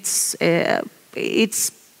 and it's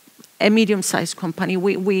a medium-sized company,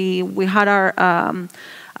 we had our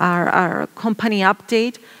company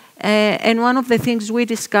update. And one of the things we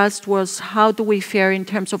discussed was how do we fare in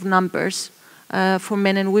terms of numbers for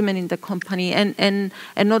men and women in the company. And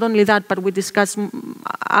not only that, but we discussed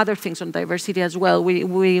other things on diversity as well.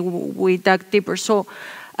 We dug deeper. So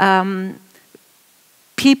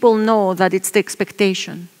people know that it's the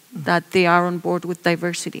expectation that they are on board with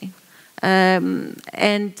diversity.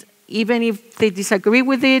 And even if they disagree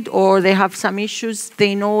with it or they have some issues,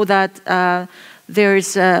 they know that there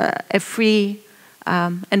is a free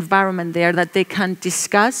environment there that they can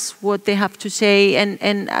discuss what they have to say.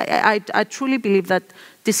 And I truly believe that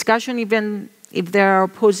discussion, even if there are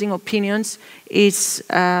opposing opinions, is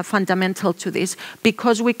fundamental to this,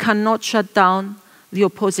 because we cannot shut down the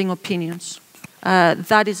opposing opinions.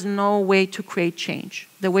 That is no way to create change.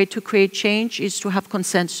 The way to create change is to have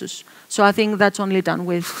consensus. So I think that's only done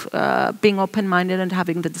with being open-minded and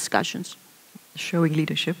having the discussions. Showing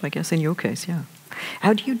leadership, I guess, in your case, yeah.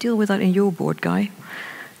 How do you deal with that in your board, Guy?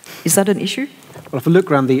 Is that an issue? Well, if I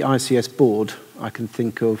look around the ICS board, I can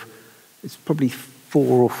think of, it's probably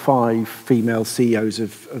 4 or 5 female CEOs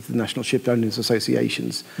of the National Ship Owners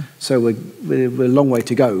Associations. So we're a long way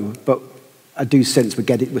to go, but I do sense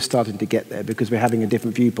we're starting to get there, because we're having a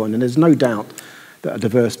different viewpoint. And there's no doubt that a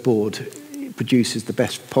diverse board produces the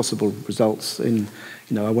best possible results.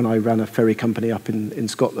 When I ran a ferry company up in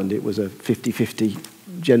Scotland, it was a 50-50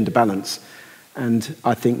 gender balance. And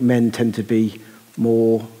I think men tend to be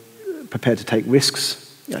more prepared to take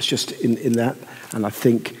risks. That's just in that. And I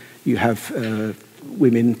think you have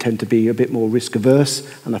women tend to be a bit more risk averse.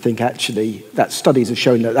 And I think actually that studies have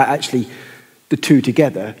shown that actually the two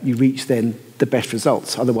together, you reach then the best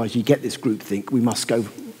results. Otherwise you get this groupthink. We must go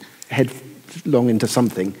headlong into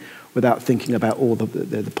something without thinking about all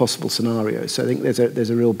the possible scenarios. So I think there's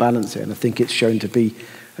a real balance here, and I think it's shown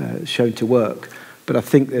to work. But I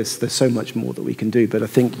think there's so much more that we can do. But I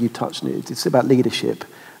think you touched on it. It's about leadership,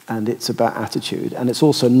 and it's about attitude, and it's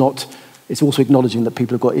also acknowledging that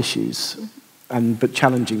people have got issues, but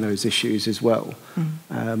challenging those issues as well.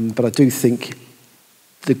 But I do think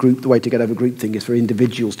the way to get over groupthink is for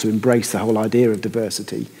individuals to embrace the whole idea of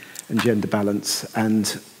diversity and gender balance,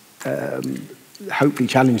 and hopefully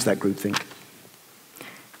challenge that groupthink.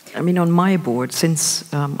 I mean, on my board, since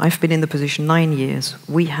I've been in the position 9 years,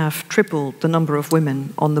 we have tripled the number of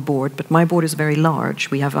women on the board, but my board is very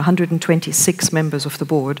large. We have 126 members of the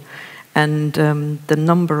board, and the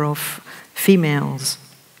number of females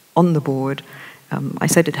on the board, I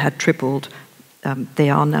said it had tripled, they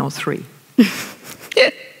are now 3.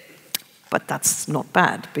 But that's not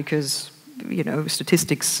bad, because, you know,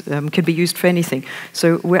 statistics can be used for anything.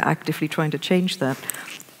 So we're actively trying to change that.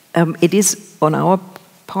 It is, on our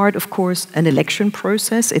part, of course, an election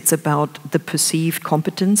process. It's about the perceived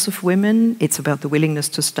competence of women. It's about the willingness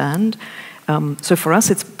to stand. So for us,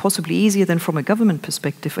 it's possibly easier than from a government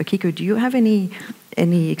perspective. Akiko, do you have any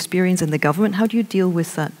experience in the government? How do you deal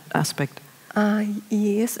with that aspect?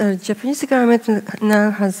 Yes, Japanese government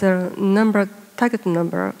now has a target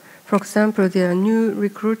number. For example, there are new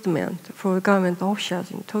recruitment for government officials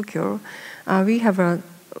in Tokyo. We have a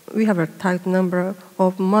target number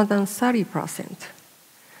of more than 30%.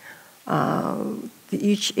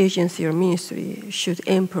 Each agency or ministry should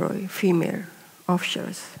employ female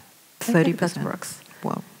officers. 30%. That works.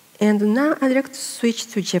 Wow. And now I'd like to switch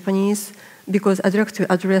to Japanese because I'd like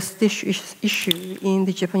to address this issue in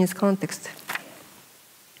the Japanese context.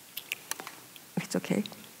 If it's okay.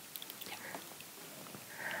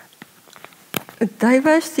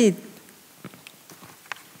 Diversity.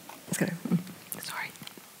 Sorry.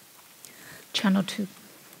 Channel 2.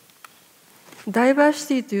ダイバーシ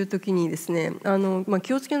ティというときにですね、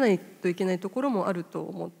気をつけないといけないところもあると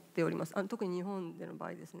思っております。特に日本での場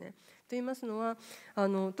合ですね。と言いますのは、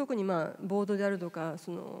特にボードであるとか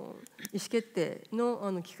その意思決定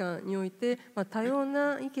の機関において、多様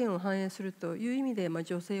な意見を反映するという意味で、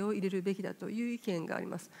女性を入れるべきだという意見があり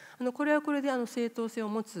ます。これはこれで正当性を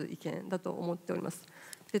持つ意見だと思っております。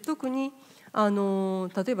で、特に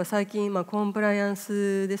例えば最近、コンプライアン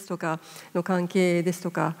スですとかの関係です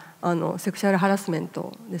とかセクシャルハラスメン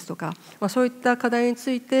トですとか、そういった課題に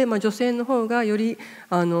ついて、女性の方がより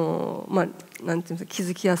なんていうんですか、気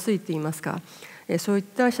づきやすいといいますか、そういっ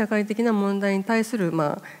た社会的な問題に対する、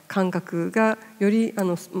感覚がよりな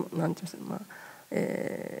んていうんですか、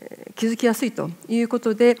気づきやすいというこ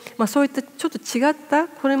とで、そういったちょっと違った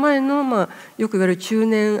これまでの、よく言われる中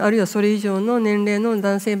年あるいはそれ以上の年齢の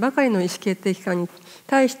男性ばかりの意思決定機関に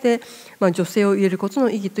対して、女性を入れることの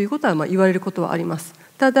意義ということは、言われることはあります。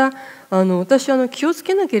ただ私は気をつ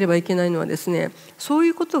けなければいけないのはですね、そうい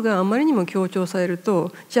うことがあまりにも強調される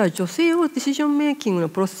と、じゃあ女性をディシジョンメイキングの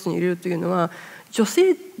プロセスに入れるというのは女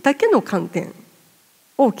性だけの観点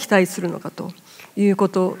を期待するのかというこ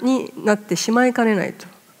とになってしまいかねないと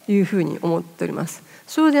いうふうに思っております。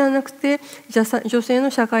そうではなくて、女性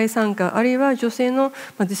の社会参加あるいは女性の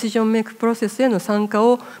ディシジョンメイクプロセスへの参加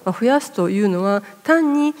を増やすというのは、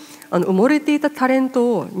単に埋もれていたタレン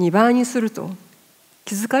トを2倍にすると、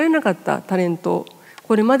気づかれなかったタレント、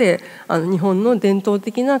これまで日本の伝統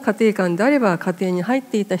的な家庭観であれば家庭に入っ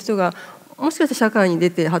ていた人がもしかして社会に出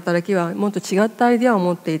て働きはもっと違ったアイデアを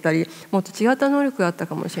持っていたり、もっと違った能力があった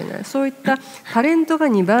かもしれない。そういったタレントが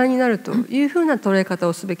2倍になるというふうな捉え方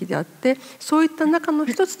をすべきであって、そういった中の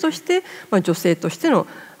一つとして、女性としての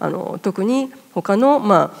特に他の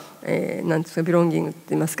なんですか、ビロンギングって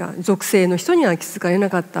言いますか、属性の人には気づかれな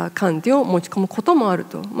かった観点を持ち込むこともある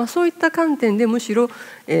と、そういった観点でむしろ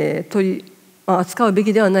扱うべ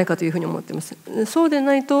きではないかというふうに思っています。そうで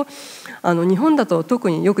ないと日本だと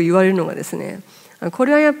特によく言われるのがですね、こ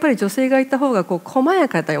れはやっぱり女性がいた方が細や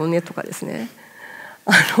かだよねとかですね、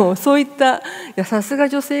そういったさすが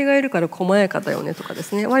女性がいるから細やかだよねとかで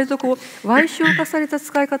すね、割と賠償化された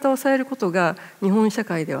使い方をされることが日本社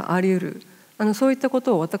会ではあり得る。そういったこ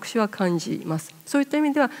とを私は感じます。そういった意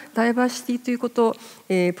味ではダイバーシティということを、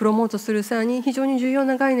プロモートする際に非常に重要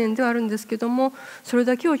な概念ではあるんですけども、それ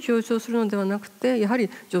だけを強調するのではなくて、やは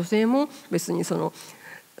り女性も別にその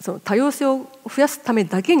多様性を増やすため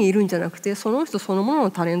だけにいるんじゃなくて、その人そのもの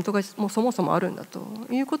のタレントがそもそもあるんだと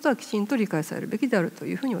いうことはきちんと理解されるべきであると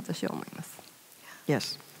いうふうに私は思います。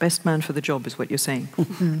Yes, best man for the job is what you're saying.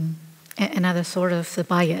 Another sort of the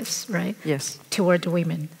bias, right? Yes. Toward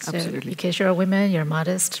women. So Absolutely. Because you're a woman, you're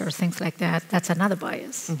modest, or things like that. That's another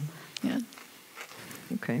bias. Yeah.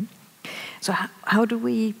 Okay. So how do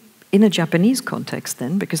we, in a Japanese context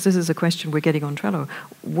then, because this is a question we're getting on Trello,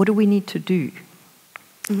 what do we need to do?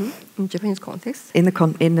 In Japanese context? In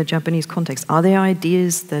the Japanese context, are there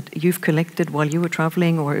ideas that you've collected while you were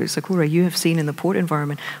traveling, or Sakura, you have seen in the port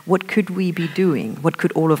environment? What could we be doing? What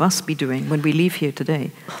could all of us be doing when we leave here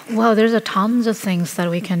today? Well, there's tons of things that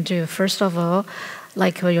we can do. First of all,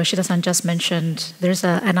 like Yoshida-san just mentioned, there's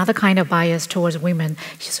another kind of bias towards women.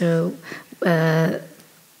 So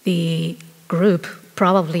the group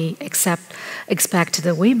probably expect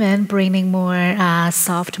the women bringing more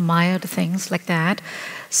soft, mild things like that.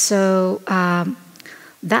 So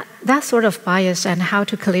that sort of bias and how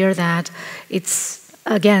to clear that, it's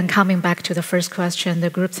again coming back to the first question, the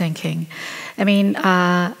group thinking. I mean,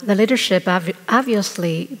 the leadership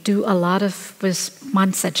obviously do a lot of with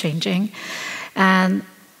mindset changing, and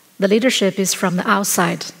the leadership is from the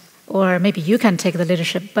outside. Or maybe you can take the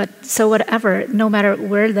leadership, but so whatever, no matter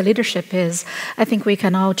where the leadership is, I think we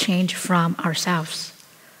can all change from ourselves.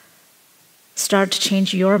 Start to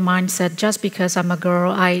change your mindset. Just because I'm a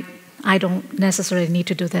girl, I don't necessarily need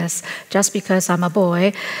to do this. Just because I'm a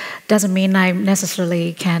boy, doesn't mean I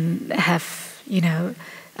necessarily can have,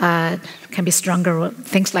 can be stronger, or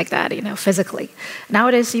things like that, physically.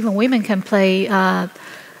 Nowadays, even women can play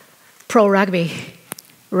pro rugby,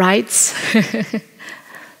 right?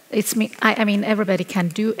 I mean, everybody can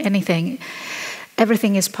do anything.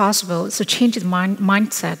 Everything is possible. So change the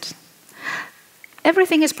mindset.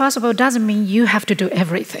 Everything is possible doesn't mean you have to do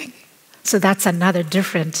everything. So that's another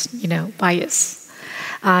different, bias.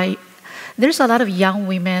 There's a lot of young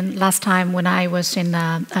women. Last time when I was in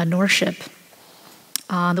Norship,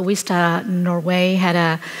 the WISTA Norway had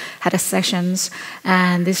a sessions,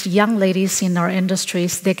 and these young ladies in our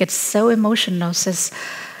industries, they get so emotional. Says,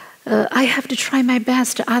 I have to try my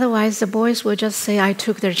best, otherwise the boys will just say I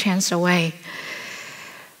took their chance away.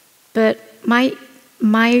 But my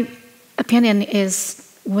opinion is,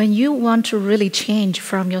 when you want to really change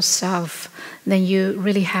from yourself, then you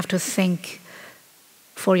really have to think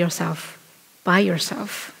for yourself, by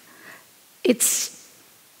yourself. It's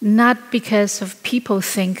not because of people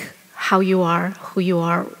think how you are, who you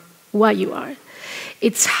are, what you are.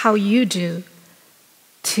 It's how you do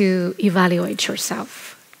to evaluate yourself.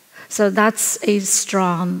 So that's a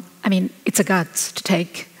strong, it's a guts to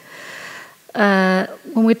take.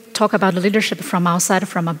 When we talk about leadership from outside,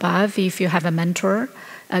 from above, if you have a mentor,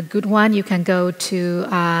 a good one you can go to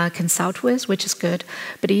consult with, which is good.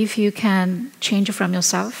 But if you can change from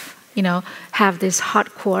yourself, have this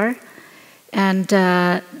hardcore and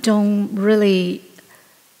don't really,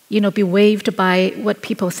 be waved by what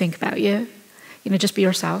people think about you. Just be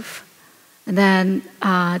yourself. And then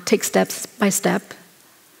take steps by step.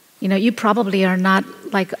 You probably are not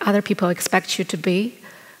like other people expect you to be.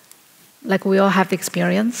 Like we all have the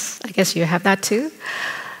experience. I guess you have that too.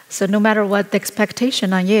 So no matter what the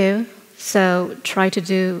expectation on you, so try to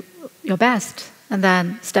do your best. And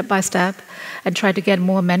then step by step, and try to get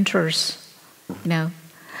more mentors.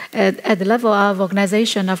 At the level of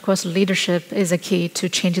organization, of course, leadership is a key to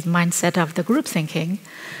change the mindset of the group thinking.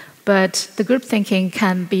 But the group thinking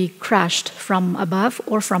can be crushed from above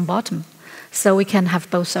or from bottom. So we can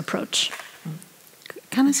have both approach.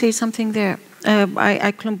 Can I say something there?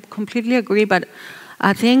 I completely agree, but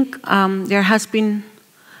I think there has been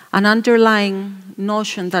an underlying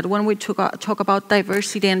notion that when we talk about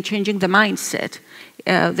diversity and changing the mindset,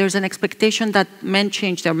 there's an expectation that men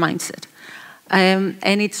change their mindset.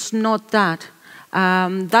 And it's not that.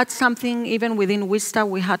 That's something, even within WISTA,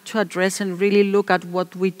 we had to address and really look at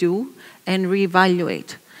what we do and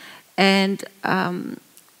reevaluate. And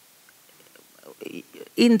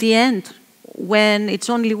in the end, when it's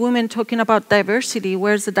only women talking about diversity,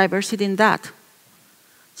 where's the diversity in that?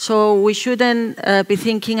 So we shouldn't be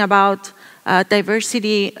thinking about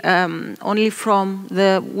diversity only from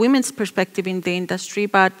the women's perspective in the industry,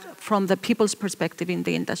 but from the people's perspective in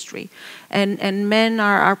the industry. And men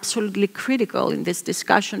are absolutely critical in this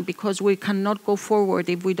discussion, because we cannot go forward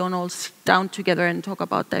if we don't all sit down together and talk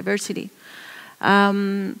about diversity.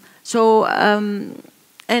 And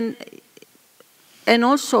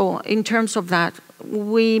also, in terms of that,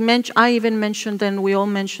 I even mentioned, and we all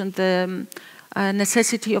mentioned, the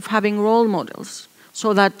necessity of having role models,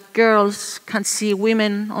 so that girls can see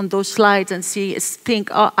women on those slides and think,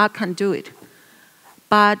 oh, I can do it.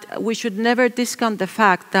 But we should never discount the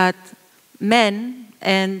fact that men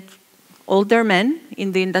and older men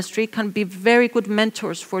in the industry can be very good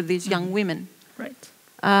mentors for these young women. Right.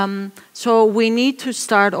 So we need to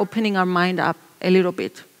start opening our mind up a little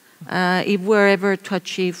bit if we're ever to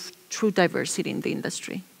achieve true diversity in the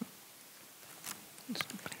industry.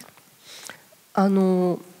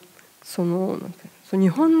 日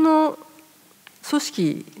本の組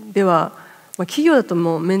織では、企業だと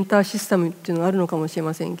もうメンターシステムっていうのがあるのかもしれ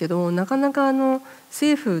ませんけど、なかなか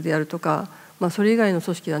政府であるとか、それ以外の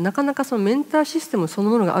組織ではなかなかそのメンターシステムその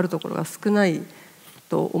ものがあるところが少ない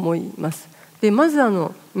と思います。でまず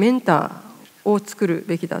メンターを作る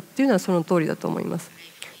べきだっていうのはその通りだと思います。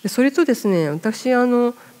でそれとですね、私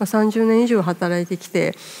30年以上働いてき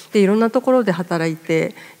て、でいろんなところで働い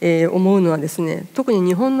て、思うのはですね、特に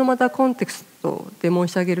日本のまたコンテクストで申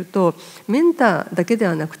し上げると、メンターだけで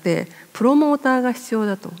はなくてプロモーターが必要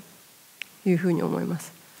だというふうに思いま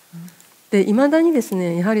す。でいまだにです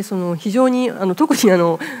ね、やはり非常に特に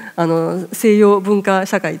西洋文化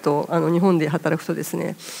社会と日本で働くとです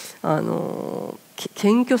ね、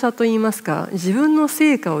謙虚さといいますか、自分の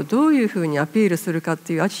成果をどういうふうにアピールするかっ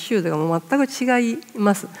ていうアティチュードがもう全く違い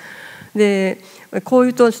ます。でこうい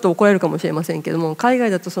うとちょっと怒られるかもしれませんけども、海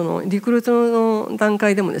外だとリクルートの段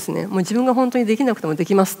階でもですね、もう自分が本当にできなくてもで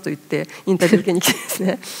きますと言ってインタビュー受けに来てです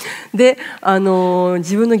ねで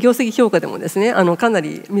自分の業績評価でもですね、かな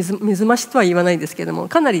り水増しとは言わないですけども、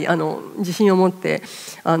かなり自信を持って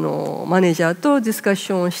マネージャーとディスカッ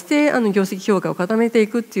ションをして業績評価を固めてい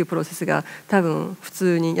くっていうプロセスが多分普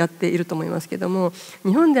通にやっていると思いますけども、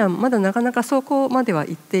日本ではまだなかなかそこまでは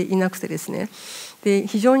行っていなくてですね、で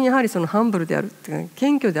非常にやはりハンブルであるっていうか、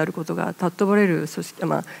謙虚であることが尊ばれる組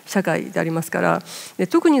織、社会でありますから、で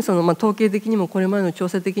特に統計的にもこれまでの調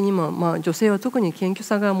査的にも、女性は特に謙虚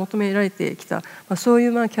さが求められてきた、そうい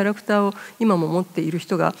うキャラクターを今も持っている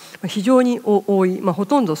人が非常に多い、ほ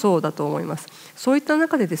とんどそうだと思います。そういった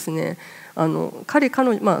中でですね、彼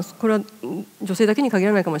女、これは女性だけに限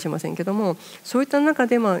らないかもしれませんけども、そういった中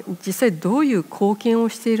で実際どういう貢献を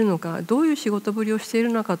しているのか、どういう仕事ぶりをしてい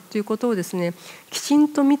るのかということをですね、きちん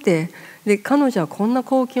と見て、で彼女はこんな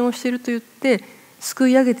貢献をしていると言ってすく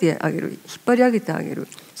い上げてあげる、引っ張り上げてあげる、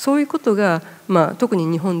そういうことが、特に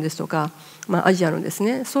日本ですとか、アジアのです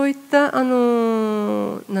ね、そういったな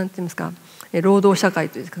んて言いますか、労働社会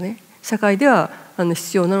というかね、社会では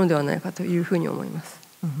必要なのではないかというふうに思います。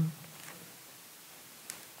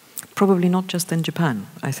Probably not just in Japan,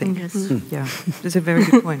 I think. Yes. Yeah, it's a very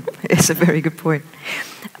good point. It's a very good point.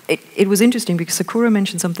 It was interesting because Sakura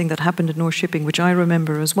mentioned something that happened in North Shipping, which I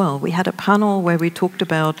remember as well. We had a panel where we talked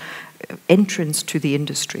about entrance to the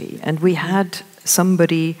industry, and we had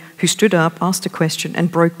somebody who stood up, asked a question, and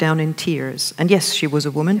broke down in tears. And yes, she was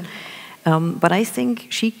a woman, but I think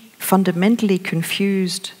she fundamentally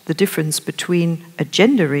confused the difference between a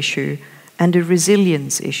gender issue and a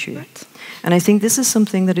resilience issue. Right. And I think this is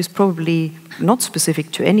something that is probably not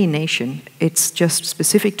specific to any nation. It's just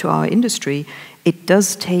specific to our industry. It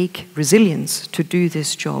does take resilience to do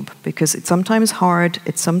this job because it's sometimes hard,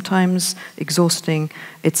 it's sometimes exhausting,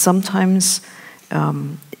 it's sometimes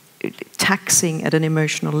taxing at an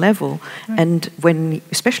emotional level. Right. And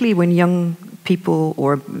especially when young people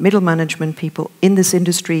or middle management people in this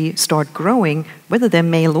industry start growing, whether they're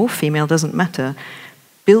male or female, doesn't matter,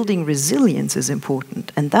 building resilience is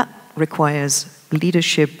important. And that requires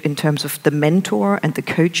leadership in terms of the mentor and the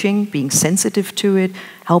coaching, being sensitive to it,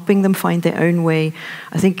 helping them find their own way.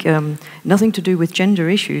 I think nothing to do with gender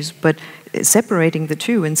issues, but separating the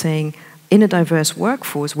two and saying, in a diverse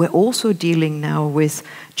workforce, we're also dealing now with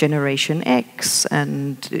Generation X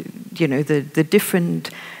and the different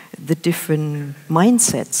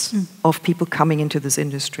mindsets of people coming into this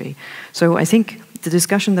industry. So I think the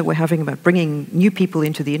discussion that we're having about bringing new people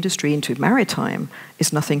into the industry, into maritime,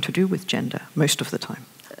 is nothing to do with gender most of the time.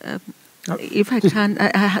 If I can,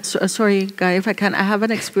 sorry, Guy, if I can, I have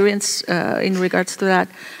an experience in regards to that.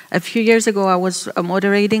 A few years ago, I was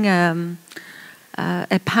moderating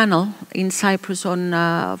a panel in Cyprus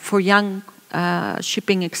for young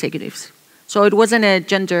shipping executives. So it wasn't a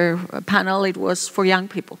gender panel, it was for young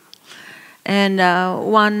people. And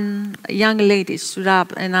one young lady stood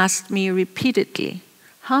up and asked me repeatedly,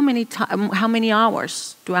 how many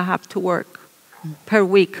hours do I have to work per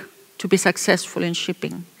week to be successful in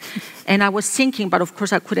shipping? And I was thinking, but of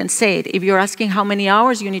course I couldn't say it. If you're asking how many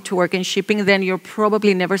hours you need to work in shipping, then you'll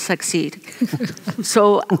probably never succeed.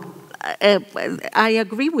 So I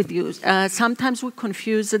agree with you. Sometimes we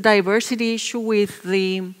confuse the diversity issue with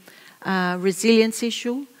the resilience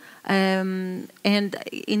issue. And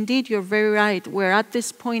indeed, you're very right. We're at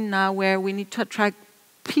this point now where we need to attract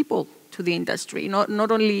people to the industry,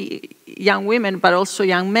 not only young women, but also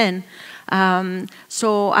young men.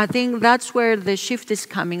 So I think that's where the shift is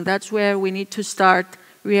coming. That's where we need to start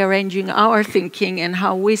rearranging our thinking and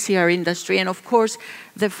how we see our industry. And of course,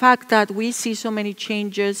 the fact that we see so many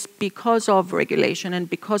changes because of regulation and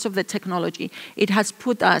because of the technology, it has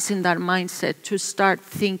put us in that mindset to start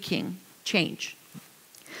thinking change.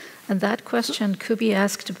 And that question could be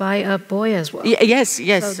asked by a boy as well. Yes. So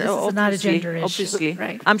this is not a gender issue. Obviously.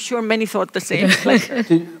 Right. I'm sure many thought the same.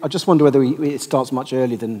 I just wonder whether it starts much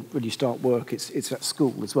earlier than when you start work. It's at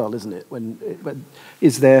school as well, isn't it?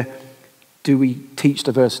 Do we teach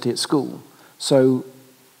diversity at school? So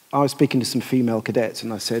I was speaking to some female cadets,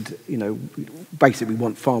 and I said, basically we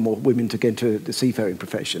want far more women to get into the seafaring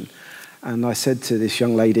profession. And I said to this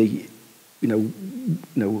young lady,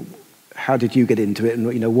 how did you get into it,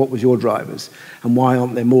 and what was your drivers, and why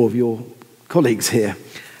aren't there more of your colleagues here?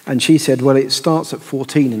 And she said, well, it starts at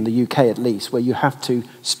 14 in the UK at least, where you have to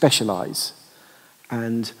specialise.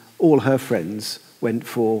 And all her friends went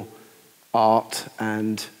for art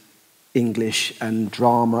and English and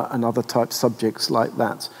drama and other type subjects like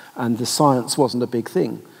that. And the science wasn't a big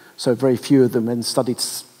thing. So very few of them then studied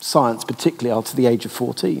science, particularly after the age of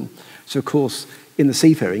 14. So, of course, in the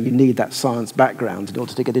seafaring, you need that science background in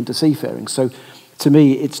order to get into seafaring. So, to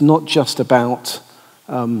me, it's not just about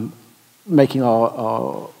making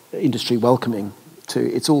our industry welcoming.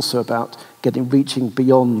 It's also about reaching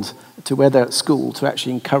beyond to where they're at school to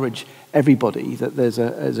actually encourage everybody that there's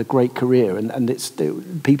a great career,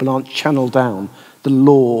 and people aren't channeled down the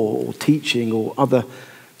law or teaching or other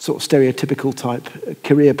sort of stereotypical type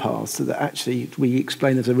career paths, so that actually we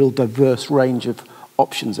explain there's a real diverse range of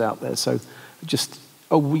options out there. So just,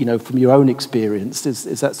 from your own experience,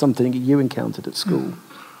 is that something you encountered at school?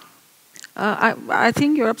 I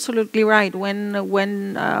think you're absolutely right. When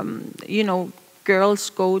girls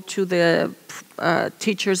go to the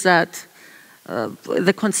teachers that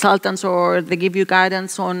the consultants, or they give you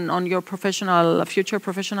guidance on your future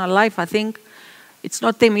professional life, I think it's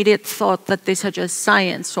not the immediate thought that they suggest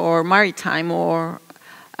science or maritime or,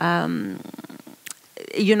 in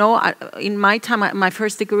my time, my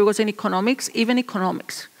first degree was in economics, even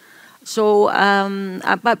economics. So,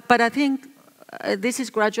 but I think this is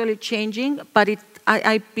gradually changing, but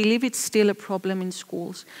I believe it's still a problem in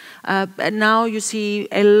schools. Now you see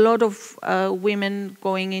a lot of women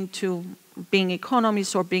going into being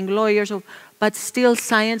economists or being lawyers, but still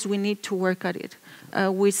science, we need to work at it.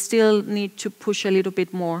 We still need to push a little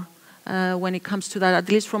bit more when it comes to that, at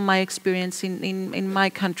least from my experience in my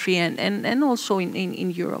country and also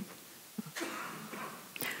in Europe.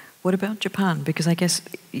 What about Japan? Because I guess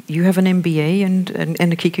you have an MBA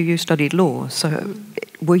and Akiko, you studied law. So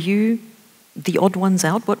were you the odd ones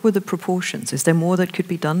out? What were the proportions? Is there more that could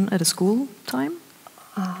be done at a school time?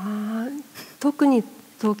 I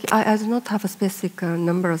do not have specific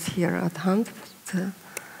numbers here at hand.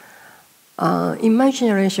 But, in my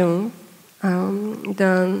generation,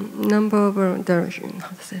 the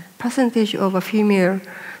percentage of female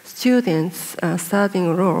students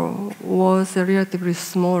studying law was relatively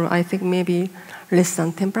small. I think maybe less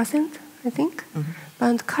than 10%, I think. Mm-hmm.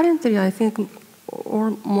 But currently, I think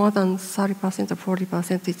or more than 30% or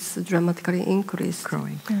 40%, it's dramatically increased.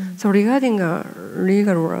 Growing. So regarding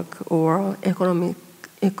legal work or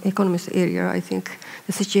economist area, I think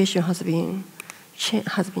the situation has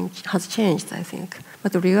changed, I think.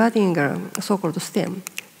 But regarding so-called STEM,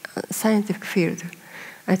 scientific field,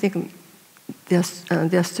 I think there's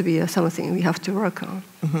to be something we have to work on.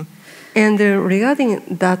 Mm-hmm. And regarding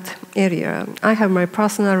that area, I have my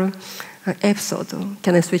personal episode.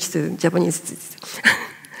 Can I switch to Japanese?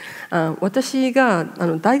 私が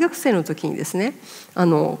大学生の時にですね、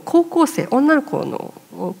高校生、女の子の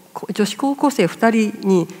女子高校生2人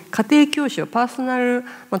に家庭教師をパーソナル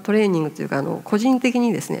トレーニングというか個人的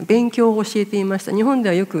にですね勉強を教えていました。日本で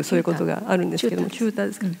はよくそういうことがあるんですけども、チューター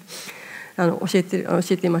ですかね。教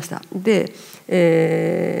えていました。で、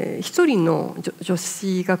一人の女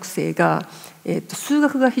子学生が、数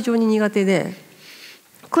学が非常に苦手で、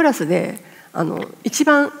クラスで一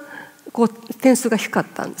番点数が低かっ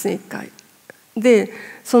たんですね、1回。で、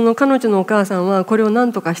その彼女のお母さんはこれを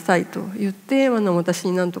何とかしたいと言って、私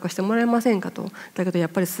に何とかしてもらえませんかと。だけどやっ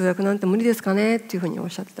ぱり数学なんて無理ですかねっていうふうにおっ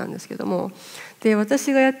しゃってたんですけども、で、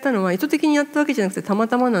私がやったのは意図的にやったわけじゃなくてたま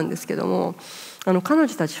たまなんですけども、彼女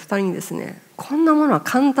たち2人にですね、こんなものは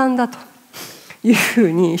簡単だというふ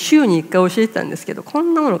うに週に1回教えてたんですけど、こ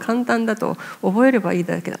んなもの簡単だと覚えればいい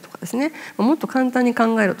だけだとかですね、もっと簡単に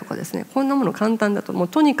考えろとかですね、こんなもの簡単だと、もう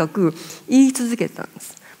とにかく言い続けてたんで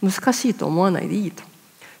す。難しいと思わないでいいと。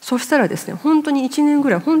そしたらですね、本当に1年ぐ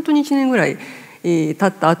らい経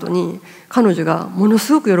った後に彼女がもの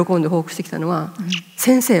すごく喜んで報告してきたのは、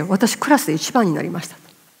先生、私クラスで一番になりました。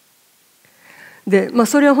で、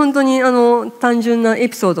それは本当に単純なエ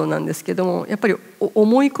ピソードなんですけども、やっぱり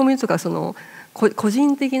思い込みとか個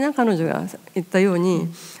人的な彼女が言ったよう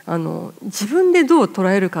に、自分でどう捉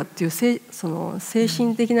えるかっていう精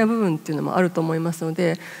神的な部分っていうのもあると思いますの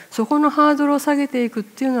で、そこのハードルを下げていくっ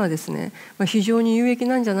ていうのはですね、非常に有益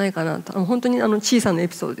なんじゃないかなと。本当に小さなエ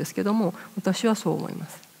ピソードですけども、私はそう思いま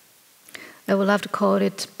す。I would love to call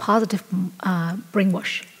it positive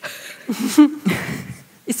brainwash.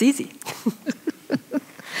 It's easy.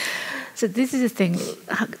 So this is the thing.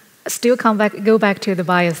 still go back to the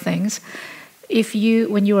bias things. If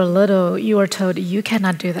when you were little, you were told you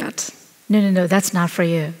cannot do that. No, that's not for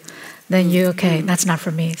you. Then okay, that's not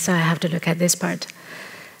for me, so I have to look at this part.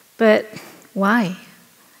 But why,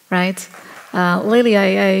 right? Lately,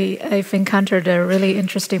 I've encountered a really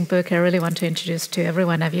interesting book I really want to introduce to every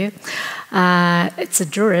one of you. It's a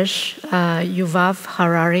Jewish, Yuval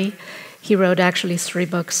Harari. He wrote actually 3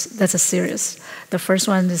 books. That's a series. The first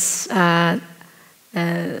one is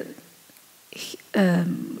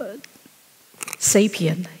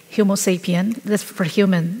Sapien, Homo sapien, that's for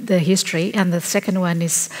human, the history. And the second one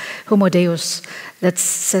is Homo Deus, that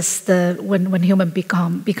says when human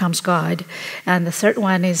becomes God. And the third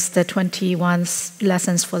one is the 21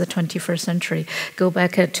 lessons for the 21st century. Go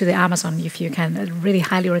back to the Amazon if you can. I really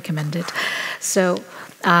highly recommend it. So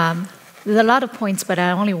there's a lot of points, but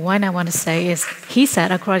only one I want to say is, he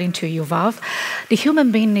said, according to Yuval, the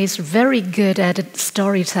human being is very good at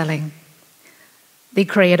storytelling. They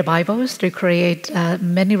create Bibles, they create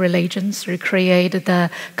many religions, they create the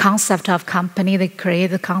concept of company, they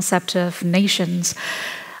create the concept of nations.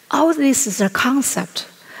 All this is a concept,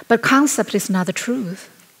 but concept is not the truth.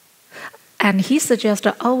 And he suggests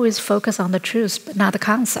to always focus on the truth, but not the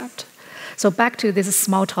concept. So back to this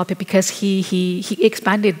small topic, because he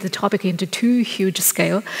expanded the topic into 2 huge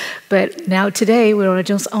scale. But now today we will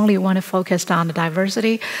just only want to focus on the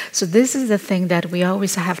diversity. So this is the thing that we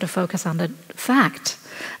always have to focus on, the fact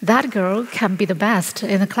that girl can be the best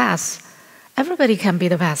in the class. Everybody can be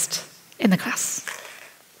the best in the class.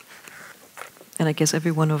 And I guess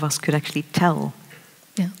every one of us could actually tell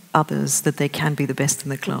others that they can be the best in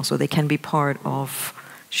the class, or they can be part of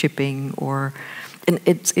shipping, or... And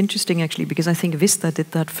it's interesting, actually, because I think WISTA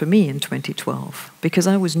did that for me in 2012, because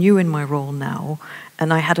I was new in my role now,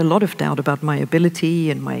 and I had a lot of doubt about my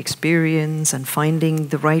ability and my experience and finding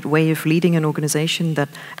the right way of leading an organization that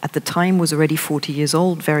at the time was already 40 years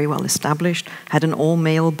old, very well established, had an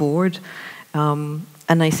all-male board. And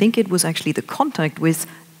I think it was actually the contact with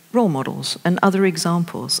role models and other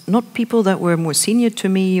examples, not people that were more senior to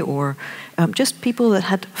me, or just people that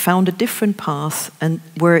had found a different path and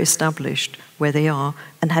were established where they are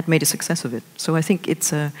and had made a success of it. So I think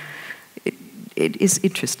it is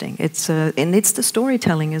interesting. And it's the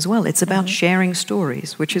storytelling as well. It's about sharing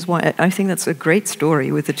stories, which is why I think that's a great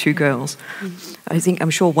story with the 2 girls.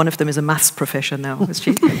 I'm sure one of them is a maths professor now, is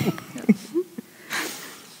she?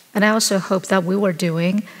 And I also hope that we were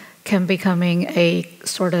doing can becoming a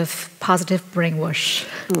sort of positive brainwash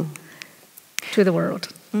to the world.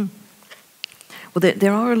 Well,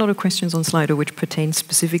 there are a lot of questions on Slido which pertain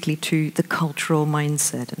specifically to the cultural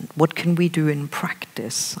mindset and what can we do in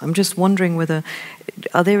practice. I'm just wondering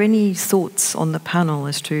are there any thoughts on the panel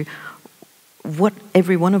as to what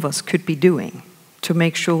every one of us could be doing to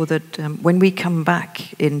make sure that when we come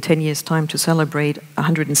back in 10 years' time to celebrate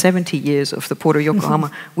 170 years of the Port of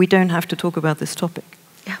Yokohama, we don't have to talk about this topic?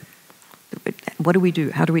 Yeah. What do we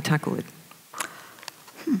do? How do we tackle it?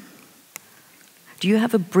 Do you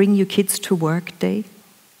have a bring your kids to work day?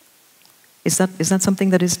 Is that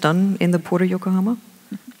something that is done in the Port of Yokohama?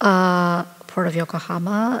 Port of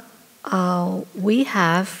Yokohama, we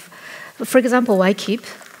have, for example, YKIP.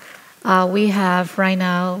 We have right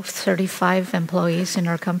now 35 employees in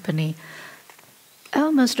our company.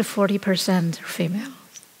 Almost 40% are female.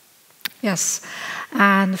 Yes,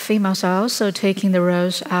 and females are also taking the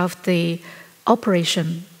roles of the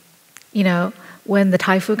operation. When the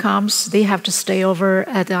typhoon comes, they have to stay over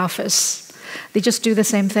at the office. They just do the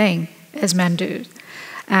same thing as men do.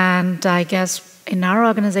 And I guess in our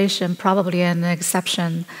organization, probably an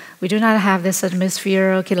exception. We do not have this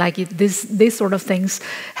atmosphere, okay, like this sort of things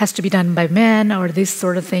has to be done by men, or this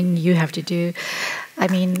sort of thing you have to do. I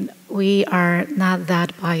mean, we are not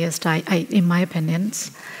that biased, in my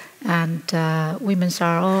opinions. And women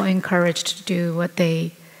are all encouraged to do what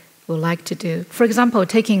they would like to do. For example,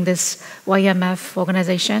 taking this YMF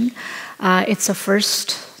organization, it's a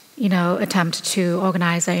first, attempt to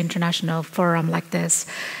organize an international forum like this.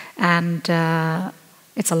 And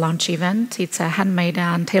it's a launch event. It's a handmade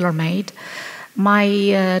and tailor-made.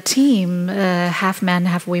 My team, half men,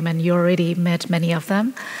 half women, you already met many of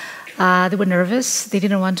them. They were nervous. They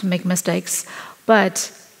didn't want to make mistakes.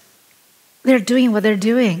 But they're doing what they're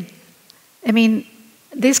doing. I mean,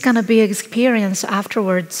 this kind of big experience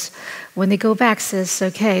afterwards, when they go back, says,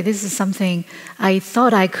 okay, this is something I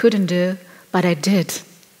thought I couldn't do, but I did.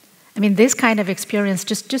 I mean, this kind of experience,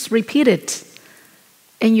 just repeat it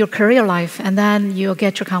in your career life, and then you'll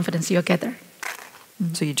get your confidence, you'll get there.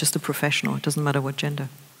 So you're just a professional, it doesn't matter what gender.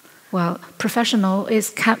 Well, professional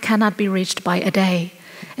cannot be reached by a day,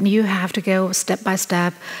 and you have to go step by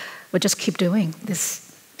step, but just keep doing this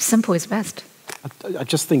simple is best. I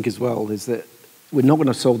just think as well is that we're not going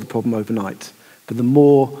to solve the problem overnight, but the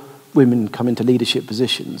more women come into leadership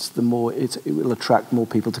positions, the more it will attract more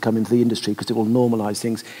people to come into the industry because it will normalize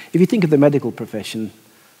things. If you think of the medical profession,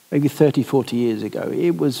 maybe 30, 40 years ago,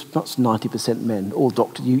 it was not 90% men, all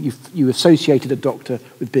doctors. You associated a doctor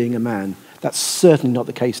with being a man. That's certainly not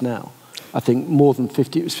the case now. I think more than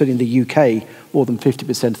 50, especially in the UK, more than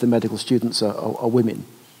 50% of the medical students are women.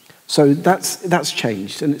 So that's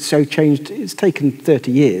changed, and it's so changed. It's taken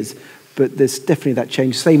 30 years, but there's definitely that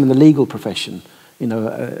change. Same in the legal profession. You know,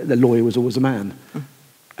 the lawyer was always a man,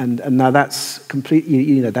 and now that's completely.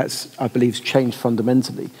 You know, that's I believe changed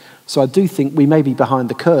fundamentally. So I do think we may be behind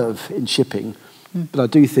the curve in shipping, but I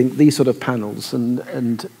do think these sort of panels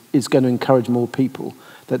and is going to encourage more people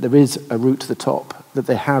that there is a route to the top, that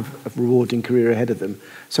they have a rewarding career ahead of them.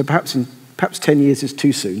 So perhaps 10 years is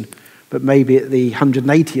too soon, but maybe at the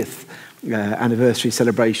 180th anniversary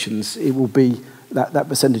celebrations, it will be that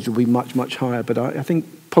percentage will be much, much higher. But I think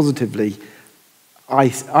positively,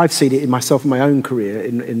 I've seen it in myself in my own career.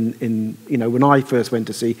 In you know, when I first went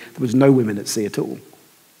to sea, there was no women at sea at all,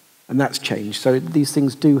 and that's changed. So these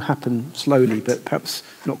things do happen slowly, but perhaps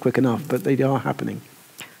not quick enough. But they are happening.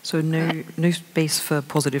 So no space for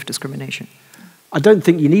positive discrimination. I don't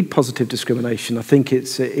think you need positive discrimination. I think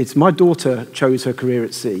it's my daughter chose her career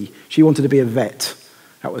at sea. She wanted to be a vet.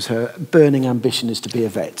 That was her burning ambition, is to be a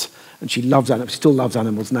vet. And she loves animals. She still loves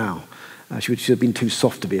animals now. She would have been too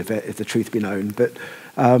soft to be a vet, if the truth be known. But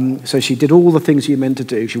so she did all the things you're meant to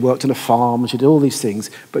do. She worked on a farm. She did all these things,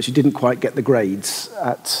 but she didn't quite get the grades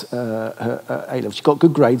at her A-level. She got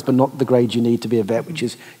good grades, but not the grades you need to be a vet, which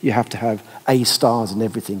is you have to have A stars and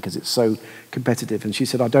everything because it's so competitive. And she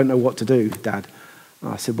said, "I don't know what to do, Dad."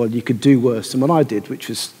 And I said, "Well, you could do worse than what I did, which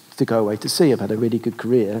was to go away to sea. I've had a really good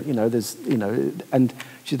career, you know. And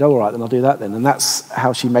she said, "Oh, all right, then I'll do that then." And that's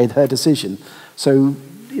how she made her decision. So.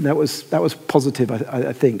 You know, that was positive,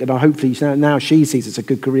 I think, and hopefully now she sees it's a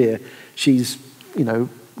good career. She's, you know,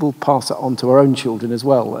 will pass it on to her own children as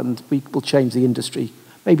well, and we will change the industry.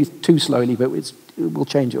 Maybe too slowly, but we'll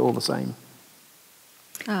change it all the same.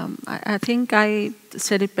 I think I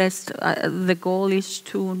said it best. The goal is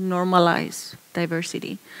to normalize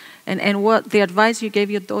diversity, and what the advice you gave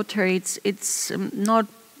your daughter, it's not.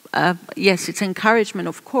 Yes, it's encouragement,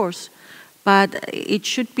 of course. But it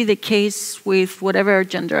should be the case with whatever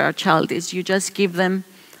gender our child is. You just give them,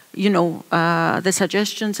 you know, the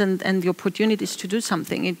suggestions and the opportunities to do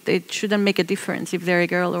something. It shouldn't make a difference if they're a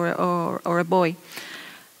girl or a boy.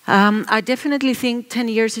 I definitely think 10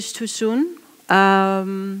 years is too soon.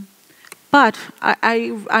 But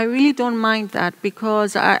I really don't mind that,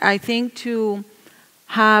 because I think to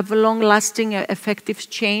have long-lasting, effective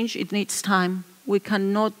change, it needs time. We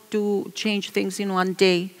cannot change things in one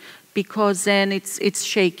day, because then it's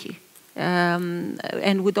shaky,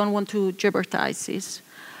 and we don't want to jeopardize this.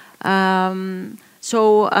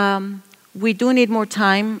 We do need more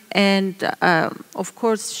time, and of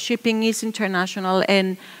course shipping is international,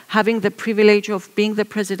 and having the privilege of being the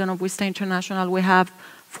president of WISTA International, we have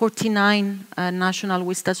 49 national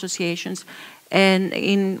WISTA associations, and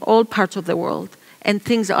in all parts of the world, and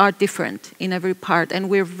things are different in every part, and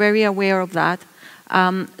we're very aware of that.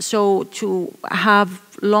 So to have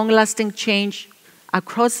long-lasting change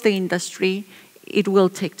across the industry, it will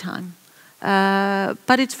take time.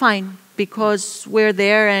 But it's fine, because we're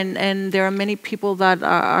there, and there are many people that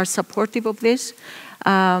are supportive of this.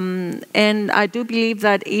 And I do believe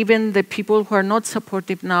that even the people who are not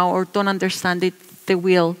supportive now or don't understand it, they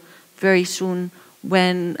will very soon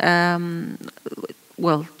when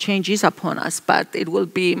well, change is upon us, but it will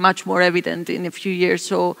be much more evident in a few years.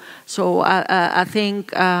 So I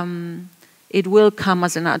think it will come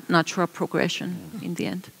as a natural progression in the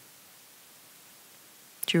end.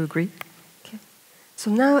 Do you agree? Okay. So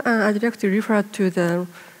now I'd like to refer to the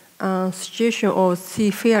situation of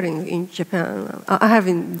seafaring in Japan. I have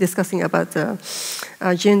been discussing about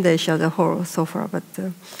gender issue as a whole so far, but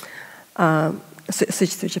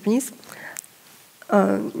switch to Japanese.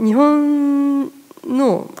 日本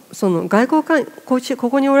のその外交官こ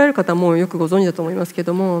こにおられる方はもうよくご存知だと思いますけ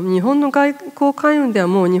ども、日本の外交官員では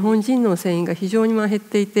もう日本人の船員が非常に減っ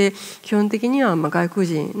ていて、基本的には外国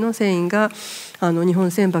人の船員が日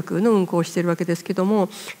本船舶の運航をしているわけですけども、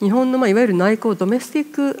日本のいわゆる内航ドメスティ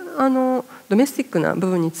ックな部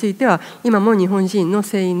分については今も日本人の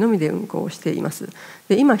船員のみで運航をしています。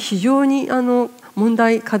で今非常に問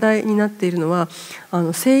題課題になっているのは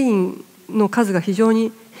船員の数が非常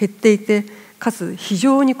に減っていて、かつ非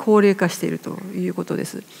常に高齢化しているということで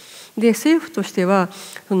す。で政府としては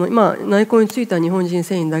今内向に就いた日本人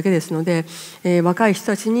船員だけですので、若い人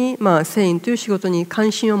たちに船員という仕事に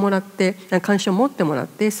関心を持ってもらっ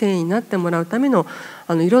て船員になってもらうための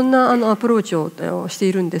いろんなアプローチをして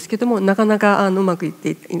いるんですけども、なかなかうまくいっ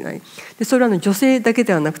ていない。でそれは女性だけ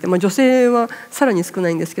ではなくて、女性はさらに少な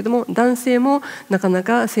いんですけども、男性もなかな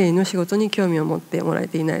か船員の仕事に興味を持ってもらえ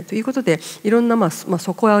ていないということで、いろんな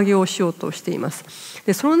底上げをしようとしています。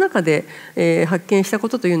でその中で、発見したこ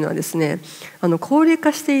とというのはですね、高齢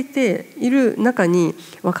化している中に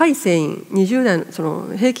若い船員20代その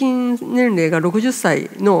平均年齢が60歳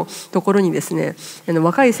のところにですね、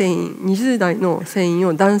若い船員20代の船員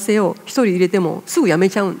男性を1人入れてもすぐ辞め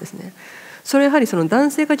ちゃうんですね。それはやはりその男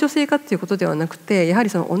性か女性かっていうことではなくて、やはり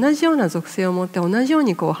その同じような属性を持って同じよう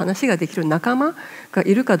に話ができる仲間が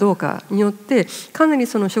いるかどうかによってかなり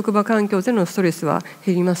その職場環境でのストレスは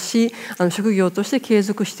減りますし、職業として継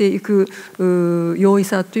続していく容易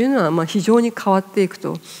さというのは非常に変わっていく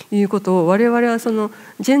ということを、我々はその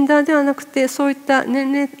ジェンダーではなくてそういった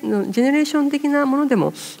年齢のジェネレーション的なもので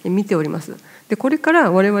も見ております。でこれか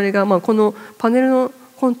ら我々がこのパネルの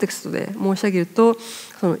コンテクストで申し上げると、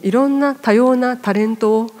そのいろんな多様なタレン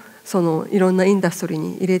トをそのいろんなインダストリー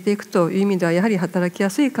に入れていくという意味では、やはり働き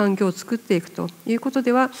やすい環境を作っていくということ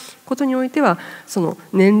においては、その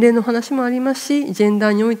年齢の話もありますし、ジェンダ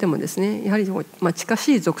ーにおいてもですね、やはり近し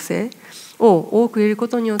い属性を多く入れるこ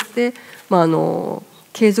とによって、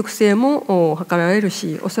継続性も図られる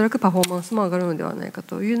し、おそらくパフォーマンスも上がるのではないか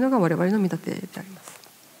というのが我々の見立てであります。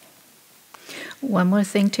One more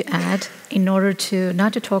thing to add, in order to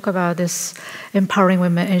not to talk about this empowering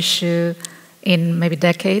women issue in maybe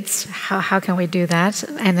decades, how can we do that?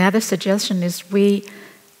 And the other suggestion is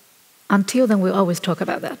until then we always talk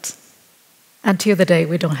about that, until the day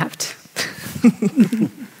we don't have to.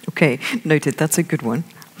 Okay, noted, that's a good one.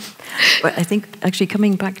 But I think actually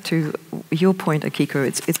coming back to your point, Akiko,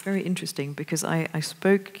 it's very interesting because I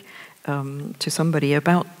spoke to somebody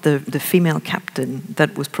about the female captain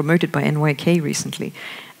that was promoted by NYK recently.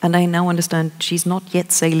 And I now understand she's not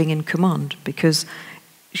yet sailing in command because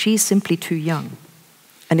she's simply too young.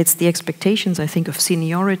 And it's the expectations, I think, of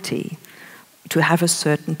seniority to have a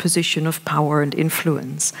certain position of power and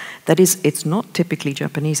influence. That is, it's not typically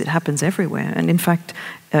Japanese, it happens everywhere. And in fact,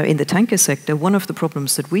 in the tanker sector, one of the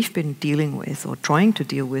problems that we've been dealing with or trying to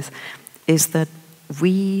deal with is that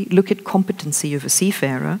we look at competency of a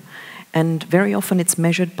seafarer, and very often it's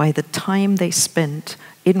measured by the time they spent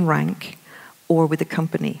in rank or with a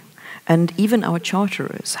company. And even our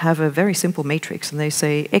charterers have a very simple matrix, and they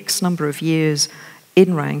say X number of years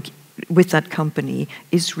in rank with that company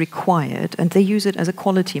is required, and they use it as a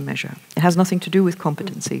quality measure. It has nothing to do with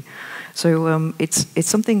competency. So it's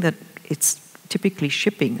something that it's typically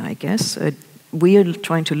shipping, I guess. We are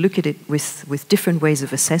trying to look at it with different ways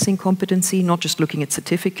of assessing competency, not just looking at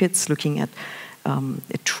certificates, looking at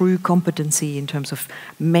a true competency in terms of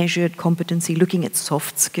measured competency, looking at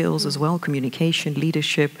soft skills as well, communication,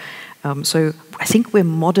 leadership. So I think we're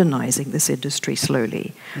modernizing this industry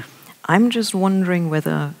slowly. I'm just wondering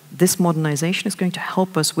whether this modernization is going to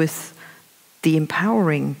help us with the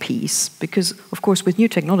empowering piece, because, of course, with new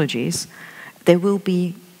technologies, there will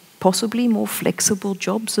be possibly more flexible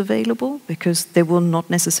jobs available, because there will not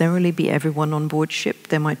necessarily be everyone on board ship.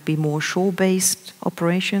 There might be more shore-based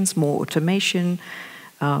operations, more automation,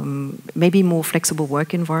 maybe more flexible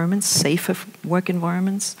work environments, safer work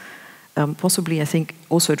environments. Possibly, I think,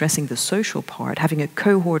 also addressing the social part, having a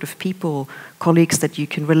cohort of people, colleagues that you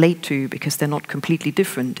can relate to because they're not completely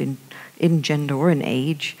different in gender or in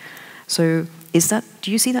age. So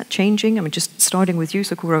do you see that changing? I mean, just starting with you,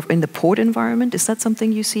 Sakura, in the port environment, is that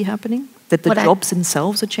something you see happening? That the jobs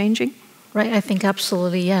themselves are changing? Right, I think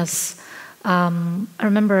absolutely, yes. I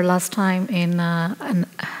remember last time in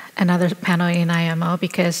another panel in IMO,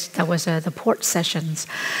 because that was the port sessions,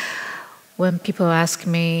 when people ask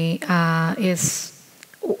me, is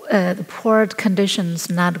the port conditions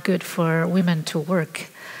not good for women to work?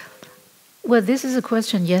 Well, this is a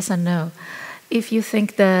question, yes and no. If you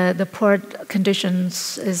think the port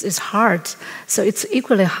conditions is hard, so it's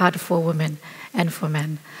equally hard for women and for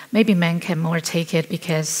men. Maybe men can more take it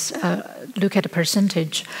because look at the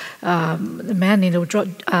percentage. The men in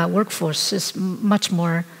the workforce is much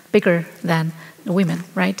more bigger than the women,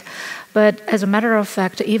 right? But as a matter of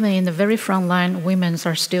fact, even in the very front line, women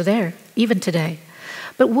are still there, even today.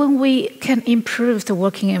 But when we can improve the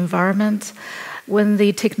working environment, when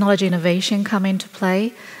the technology innovation come into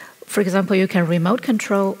play, for example, you can remote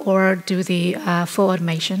control or do the full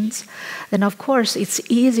automations, then of course it's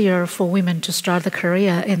easier for women to start the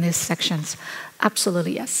career in these sections.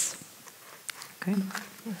 Absolutely, yes. Okay.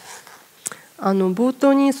 冒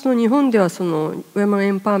頭に日本ではウェマン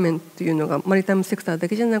エンパワーメントというのがマリタイムセクターだ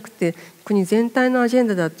けじゃなくて国全体のアジェン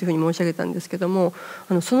ダだというふうに申し上げたんですけども、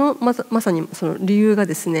まさにその理由が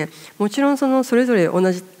ですね、もちろんそれぞれ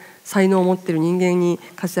同じ才能を持っている人間に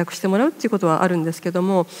活躍してもらうということはあるんですけど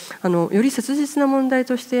も、より切実な問題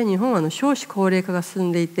として日本は少子高齢化が進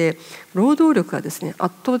んでいて労働力がですね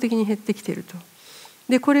圧倒的に減ってきていると。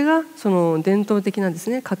でこれが伝統的なです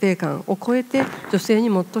ね家庭観を超えて女性に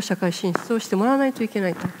もっと社会進出をしてもらわないといけな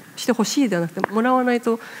いと、してほしいではなくてもらわない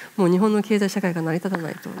ともう日本の経済社会が成り立た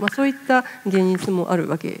ないと、そういった現実もある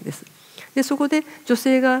わけです。でそこで女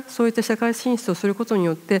性がそういった社会進出をすることに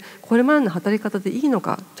よってこれまでの働き方でいいの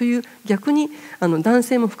かという逆に男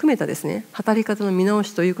性も含めたですね働き方の見直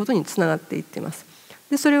しということにつながっていっています。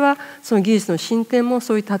でそれはその技術の進展も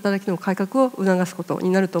そういった働きの改革を促すことに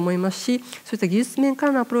なると思いますし、そういった技術面か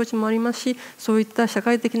らのアプローチもありますし、そういった社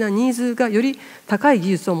会的なニーズがより高い技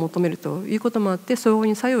術を求めるということもあって相互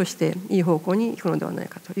に作用していい方向に行くのではない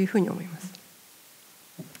かというふうに思います。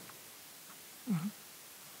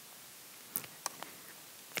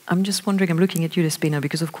I'm just wondering, I'm looking at you, Despina,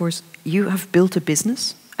 because of course you have built a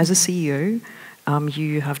business as a CEO.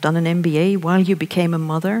 You have done an MBA while you became a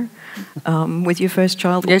mother with your first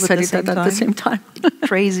child. Yes, all I did that at the same time.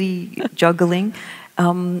 Crazy juggling.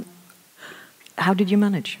 How did you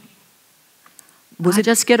manage?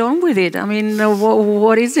 Just get on with it. I mean,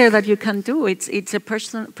 what is there that you can do? It's a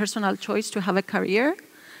personal choice to have a career,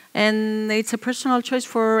 and it's a personal choice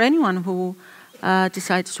for anyone who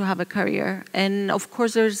decides to have a career. And of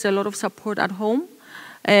course, there's a lot of support at home,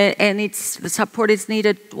 and the support is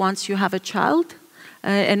needed once you have a child.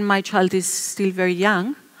 And my child is still very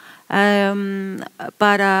young,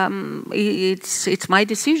 but it's my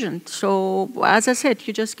decision. So as I said,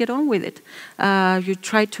 you just get on with it. You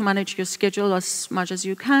try to manage your schedule as much as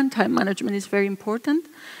you can. Time management is very important.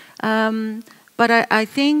 But I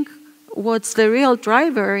think what's the real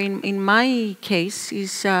driver in my case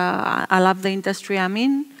is I love the industry I'm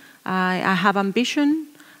in. I have ambition.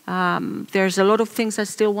 There's a lot of things I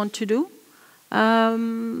still want to do.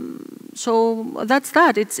 So that's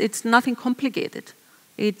that. It's nothing complicated.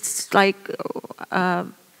 It's like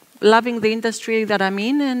loving the industry that I'm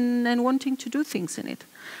in and wanting to do things in it.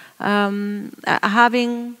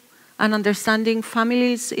 Having an understanding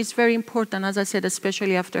families is very important, as I said,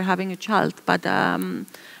 especially after having a child. But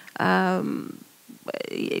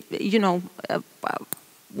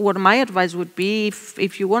what my advice would be,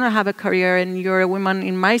 if you want to have a career and you're a woman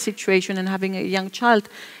in my situation and having a young child,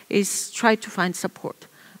 is try to find support.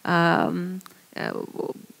 I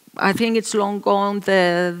think it's long gone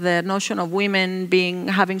the notion of women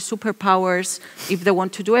having superpowers if they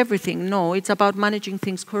want to do everything. No, it's about managing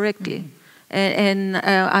things correctly. And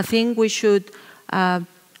I think we should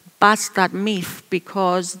bust that myth,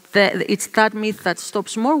 because it's that myth that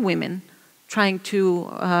stops more women trying to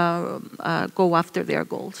go after their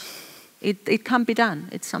goals. It can be done.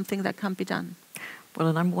 It's something that can be done. Well,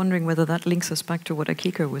 and I'm wondering whether that links us back to what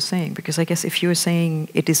Akiko was saying, because I guess if you're saying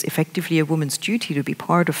it is effectively a woman's duty to be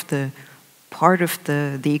part of the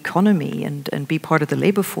economy and be part of the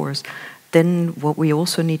labor force, then what we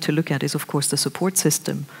also need to look at is, of course, the support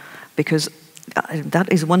system, because that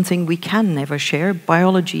is one thing we can never share.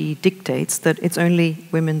 Biology dictates that it's only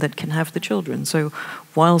women that can have the children. So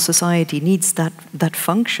while society needs that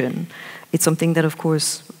function, it's something that, of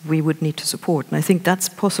course, we would need to support. And I think that's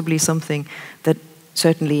possibly something that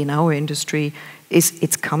certainly in our industry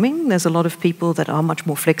it's coming. There's a lot of people that are much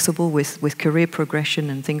more flexible with career progression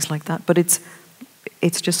and things like that. But it's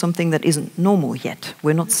just something that isn't normal yet.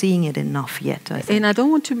 We're not seeing it enough yet, I think. And I don't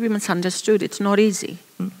want to be misunderstood. It's not easy.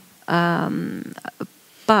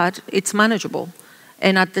 But it's manageable.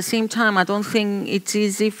 And at the same time, I don't think it's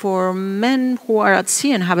easy for men who are at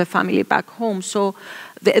sea and have a family back home. So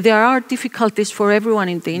there are difficulties for everyone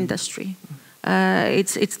in the industry.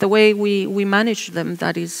 It's the way we manage them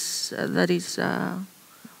that is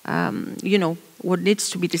what needs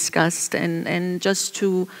to be discussed, and just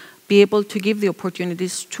to be able to give the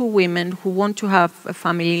opportunities to women who want to have a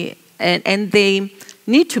family and they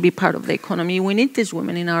need to be part of the economy. We need these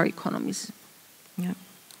women in our economies. Yeah.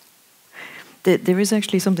 There is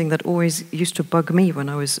actually something that always used to bug me when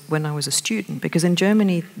I was a student, because in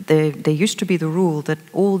Germany there used to be the rule that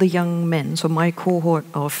all the young men, so my cohort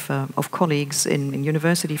of colleagues in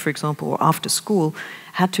university, for example, or after school,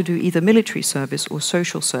 had to do either military service or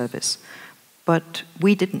social service, but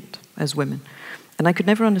we didn't as women. And I could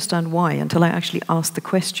never understand why until I actually asked the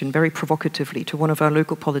question very provocatively to one of our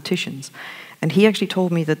local politicians. And he actually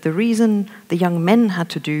told me that the reason the young men had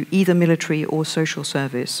to do either military or social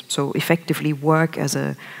service, so effectively work as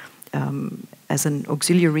as an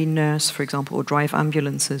auxiliary nurse, for example, or drive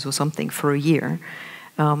ambulances or something for a year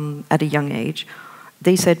at a young age,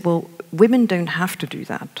 they said, well, women don't have to do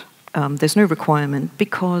that. There's no requirement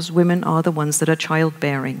because women are the ones that are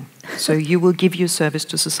childbearing. So you will give your service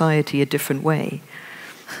to society a different way.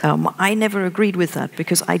 I never agreed with that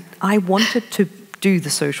because I wanted to do the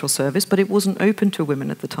social service, but it wasn't open to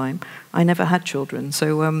women at the time. I never had children,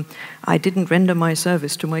 so I didn't render my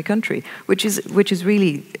service to my country, which is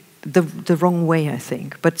really the wrong way, I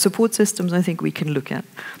think. But support systems, I think we can look at.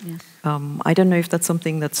 Yes. I don't know if that's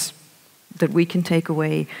something that we can take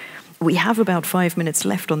away. We have about 5 minutes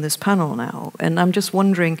left on this panel now, and I'm just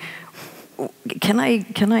wondering, can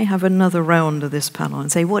I have another round of this panel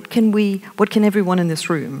and say, what can everyone in this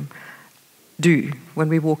room do when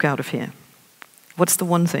we walk out of here? What's the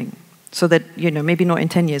one thing? So that, maybe not in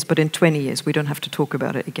 10 years, but in 20 years, we don't have to talk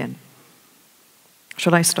about it again.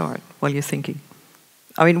 Shall I start while you're thinking?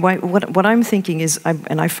 I mean, what I'm thinking is,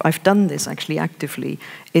 and I've done this actually actively,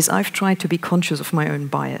 is I've tried to be conscious of my own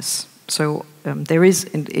bias. So there is,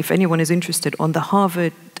 if anyone is interested, on the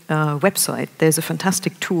Harvard website, there's a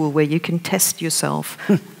fantastic tool where you can test yourself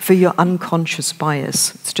for your unconscious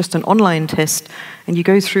bias. It's just an online test, and you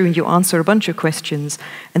go through and you answer a bunch of questions,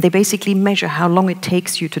 and they basically measure how long it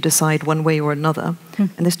takes you to decide one way or another.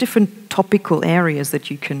 And there's different topical areas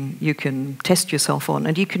that you can test yourself on,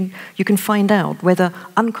 and you can find out whether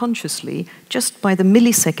unconsciously, just by the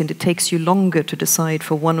millisecond it takes you longer to decide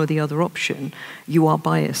for one or the other option, you are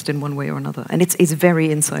biased in one way or another. And it's very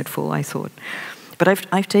insightful, I thought. But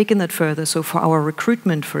I've taken that further. So for our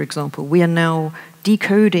recruitment, for example, we are now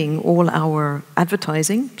decoding all our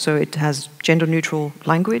advertising. So it has gender-neutral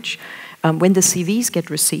language. When the CVs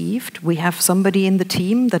get received, we have somebody in the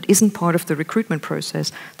team that isn't part of the recruitment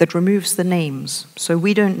process that removes the names. So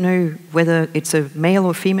we don't know whether it's a male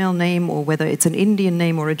or female name or whether it's an Indian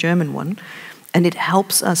name or a German one. And it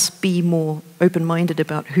helps us be more open-minded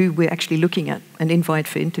about who we're actually looking at and invite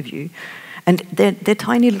for interview. And they're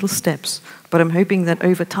tiny little steps, but I'm hoping that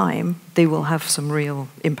over time they will have some real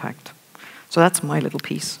impact. So that's my little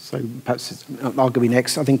piece. So perhaps I'll go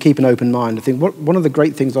next. I think keep an open mind. I think one of the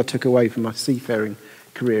great things I took away from my seafaring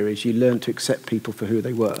career is you learn to accept people for who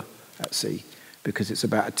they were at sea, because it's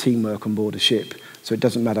about a teamwork on board a ship. So it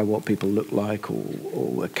doesn't matter what people look like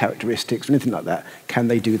or characteristics or anything like that. Can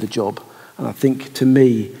they do the job? And I think, to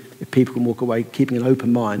me, if people can walk away keeping an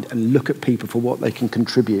open mind and look at people for what they can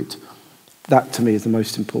contribute, that, to me, is the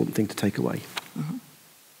most important thing to take away.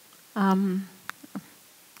 Mm-hmm.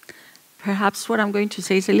 Perhaps what I'm going to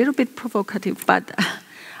say is a little bit provocative, but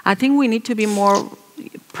I think we need to be more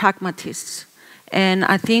pragmatists. And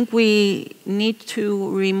I think we need to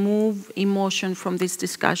remove emotion from this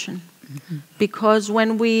discussion. Mm-hmm. Because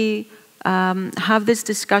when we have this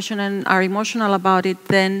discussion and are emotional about it,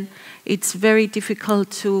 then it's very difficult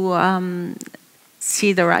to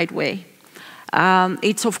see the right way.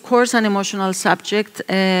 It's, of course, an emotional subject,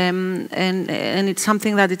 and it's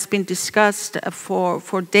something that it's been discussed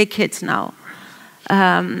for decades now.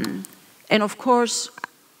 And, of course,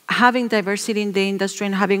 having diversity in the industry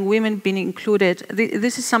and having women being included,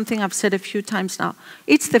 this is something I've said a few times now.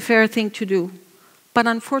 It's the fair thing to do. But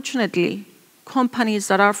unfortunately, companies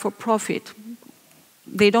that are for profit,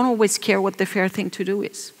 they don't always care what the fair thing to do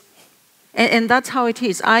is. And that's how it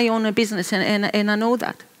is. I own a business, and I know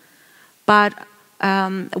that. But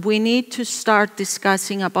we need to start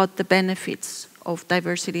discussing about the benefits of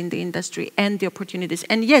diversity in the industry and the opportunities.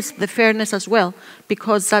 And yes, the fairness as well,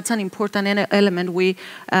 because that's an important element. We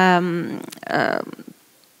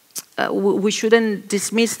shouldn't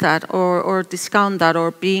dismiss that or discount that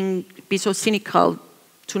or be so cynical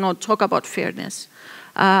to not talk about fairness.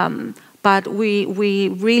 But we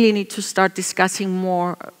really need to start discussing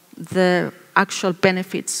more the actual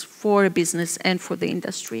benefits for a business and for the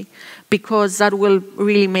industry, because that will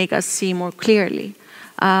really make us see more clearly.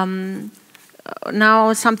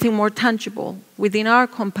 Now, something more tangible. Within our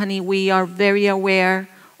company, we are very aware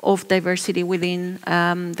of diversity within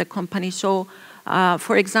the company. So,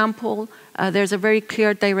 for example, there's a very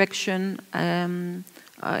clear direction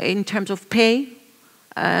in terms of pay.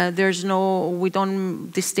 We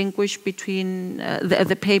don't distinguish between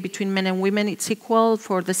the pay between men and women. It's equal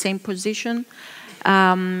for the same position.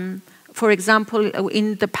 For example,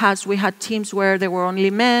 in the past, we had teams where there were only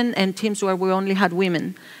men and teams where we only had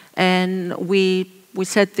women. And we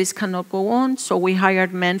said this cannot go on, so we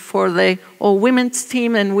hired men for the all-women's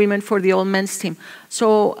team and women for the all-men's team.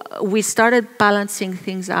 So we started balancing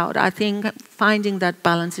things out. I think finding that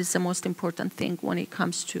balance is the most important thing when it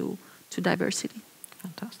comes to diversity.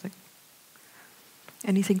 Fantastic.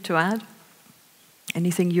 Anything to add?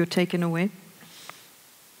 Anything you're taking away?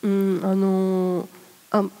 私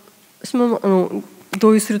も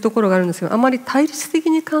同意するところがあるんですけど、あまり対立的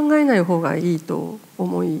に考えない方がいいと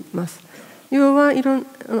思います。要はあ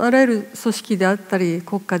らゆる組織であったり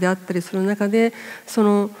国家であったりする中で、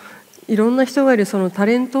いろんな人がいるそのタ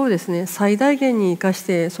レントをですね、最大限に生かし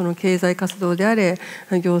て、その経済活動であれ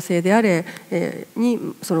行政であれに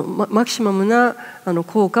そのマキシマムな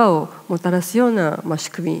効果をもたらすような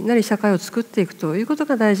仕組みなり社会を作っていくということ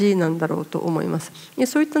が大事なんだろうと思います。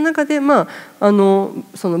そういった中で、そ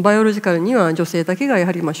のバイオロジカルには女性だけがや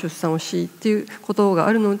はり出産をしっていうことが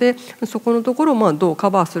あるので、そこのところをどうカ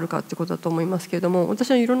バーするかっていうことだと思いますけれども、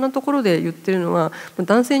私はいろんなところで言ってるのは、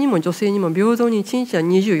男性にも女性にも平等に1日は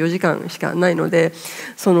24時間しかないので、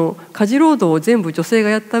その家事労働を全部女性が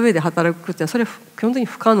やった上で働くっていうのはそれは基本的に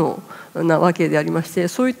不可能なわけでありまして、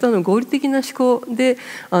そういった合理的な思考で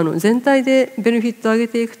全体でベネフィットを上げ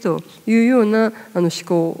ていくというような思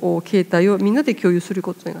考形態をみんなで共有する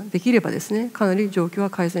ことができればですね、かなり状況は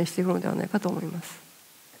改善していくのではないかと思います。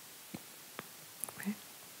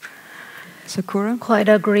Sakura? Quite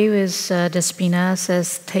agree with Despina.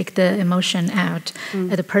 Says take the emotion out.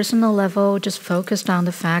 At the personal level, just focus on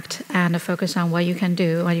the fact and focus on what you can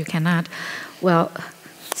do, what you cannot. Well,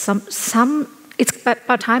 some it's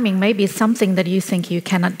about timing. Maybe it's something that you think you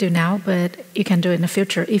cannot do now, but you can do in the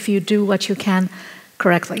future if you do what you can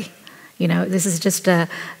correctly. This is just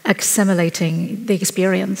accumulating the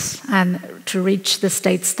experience and to reach the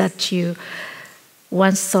states that you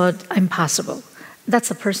once thought impossible.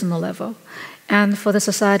 That's a personal level. And for the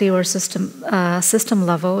society or system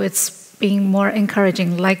level, it's being more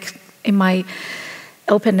encouraging. Like in my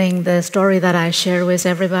opening, the story that I share with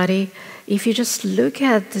everybody, if you just look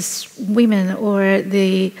at this women or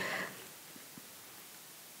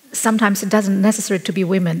sometimes it doesn't necessarily to be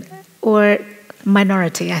women or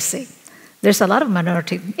minority, I say. There's a lot of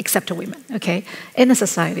minority except women, okay, in a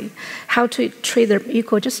society. How to treat them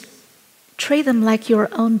equal, just treat them like your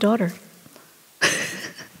own daughter.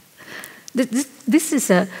 This is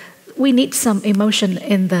we need some emotion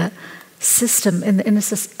in the system, in the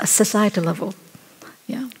society level.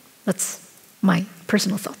 Yeah, that's my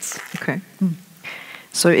personal thoughts. Okay.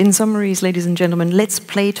 So in summaries, ladies and gentlemen, let's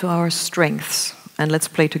play to our strengths and let's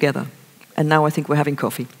play together. And now I think we're having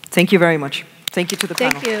coffee. Thank you very much. Thank you to the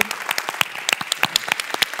panel. Thank you.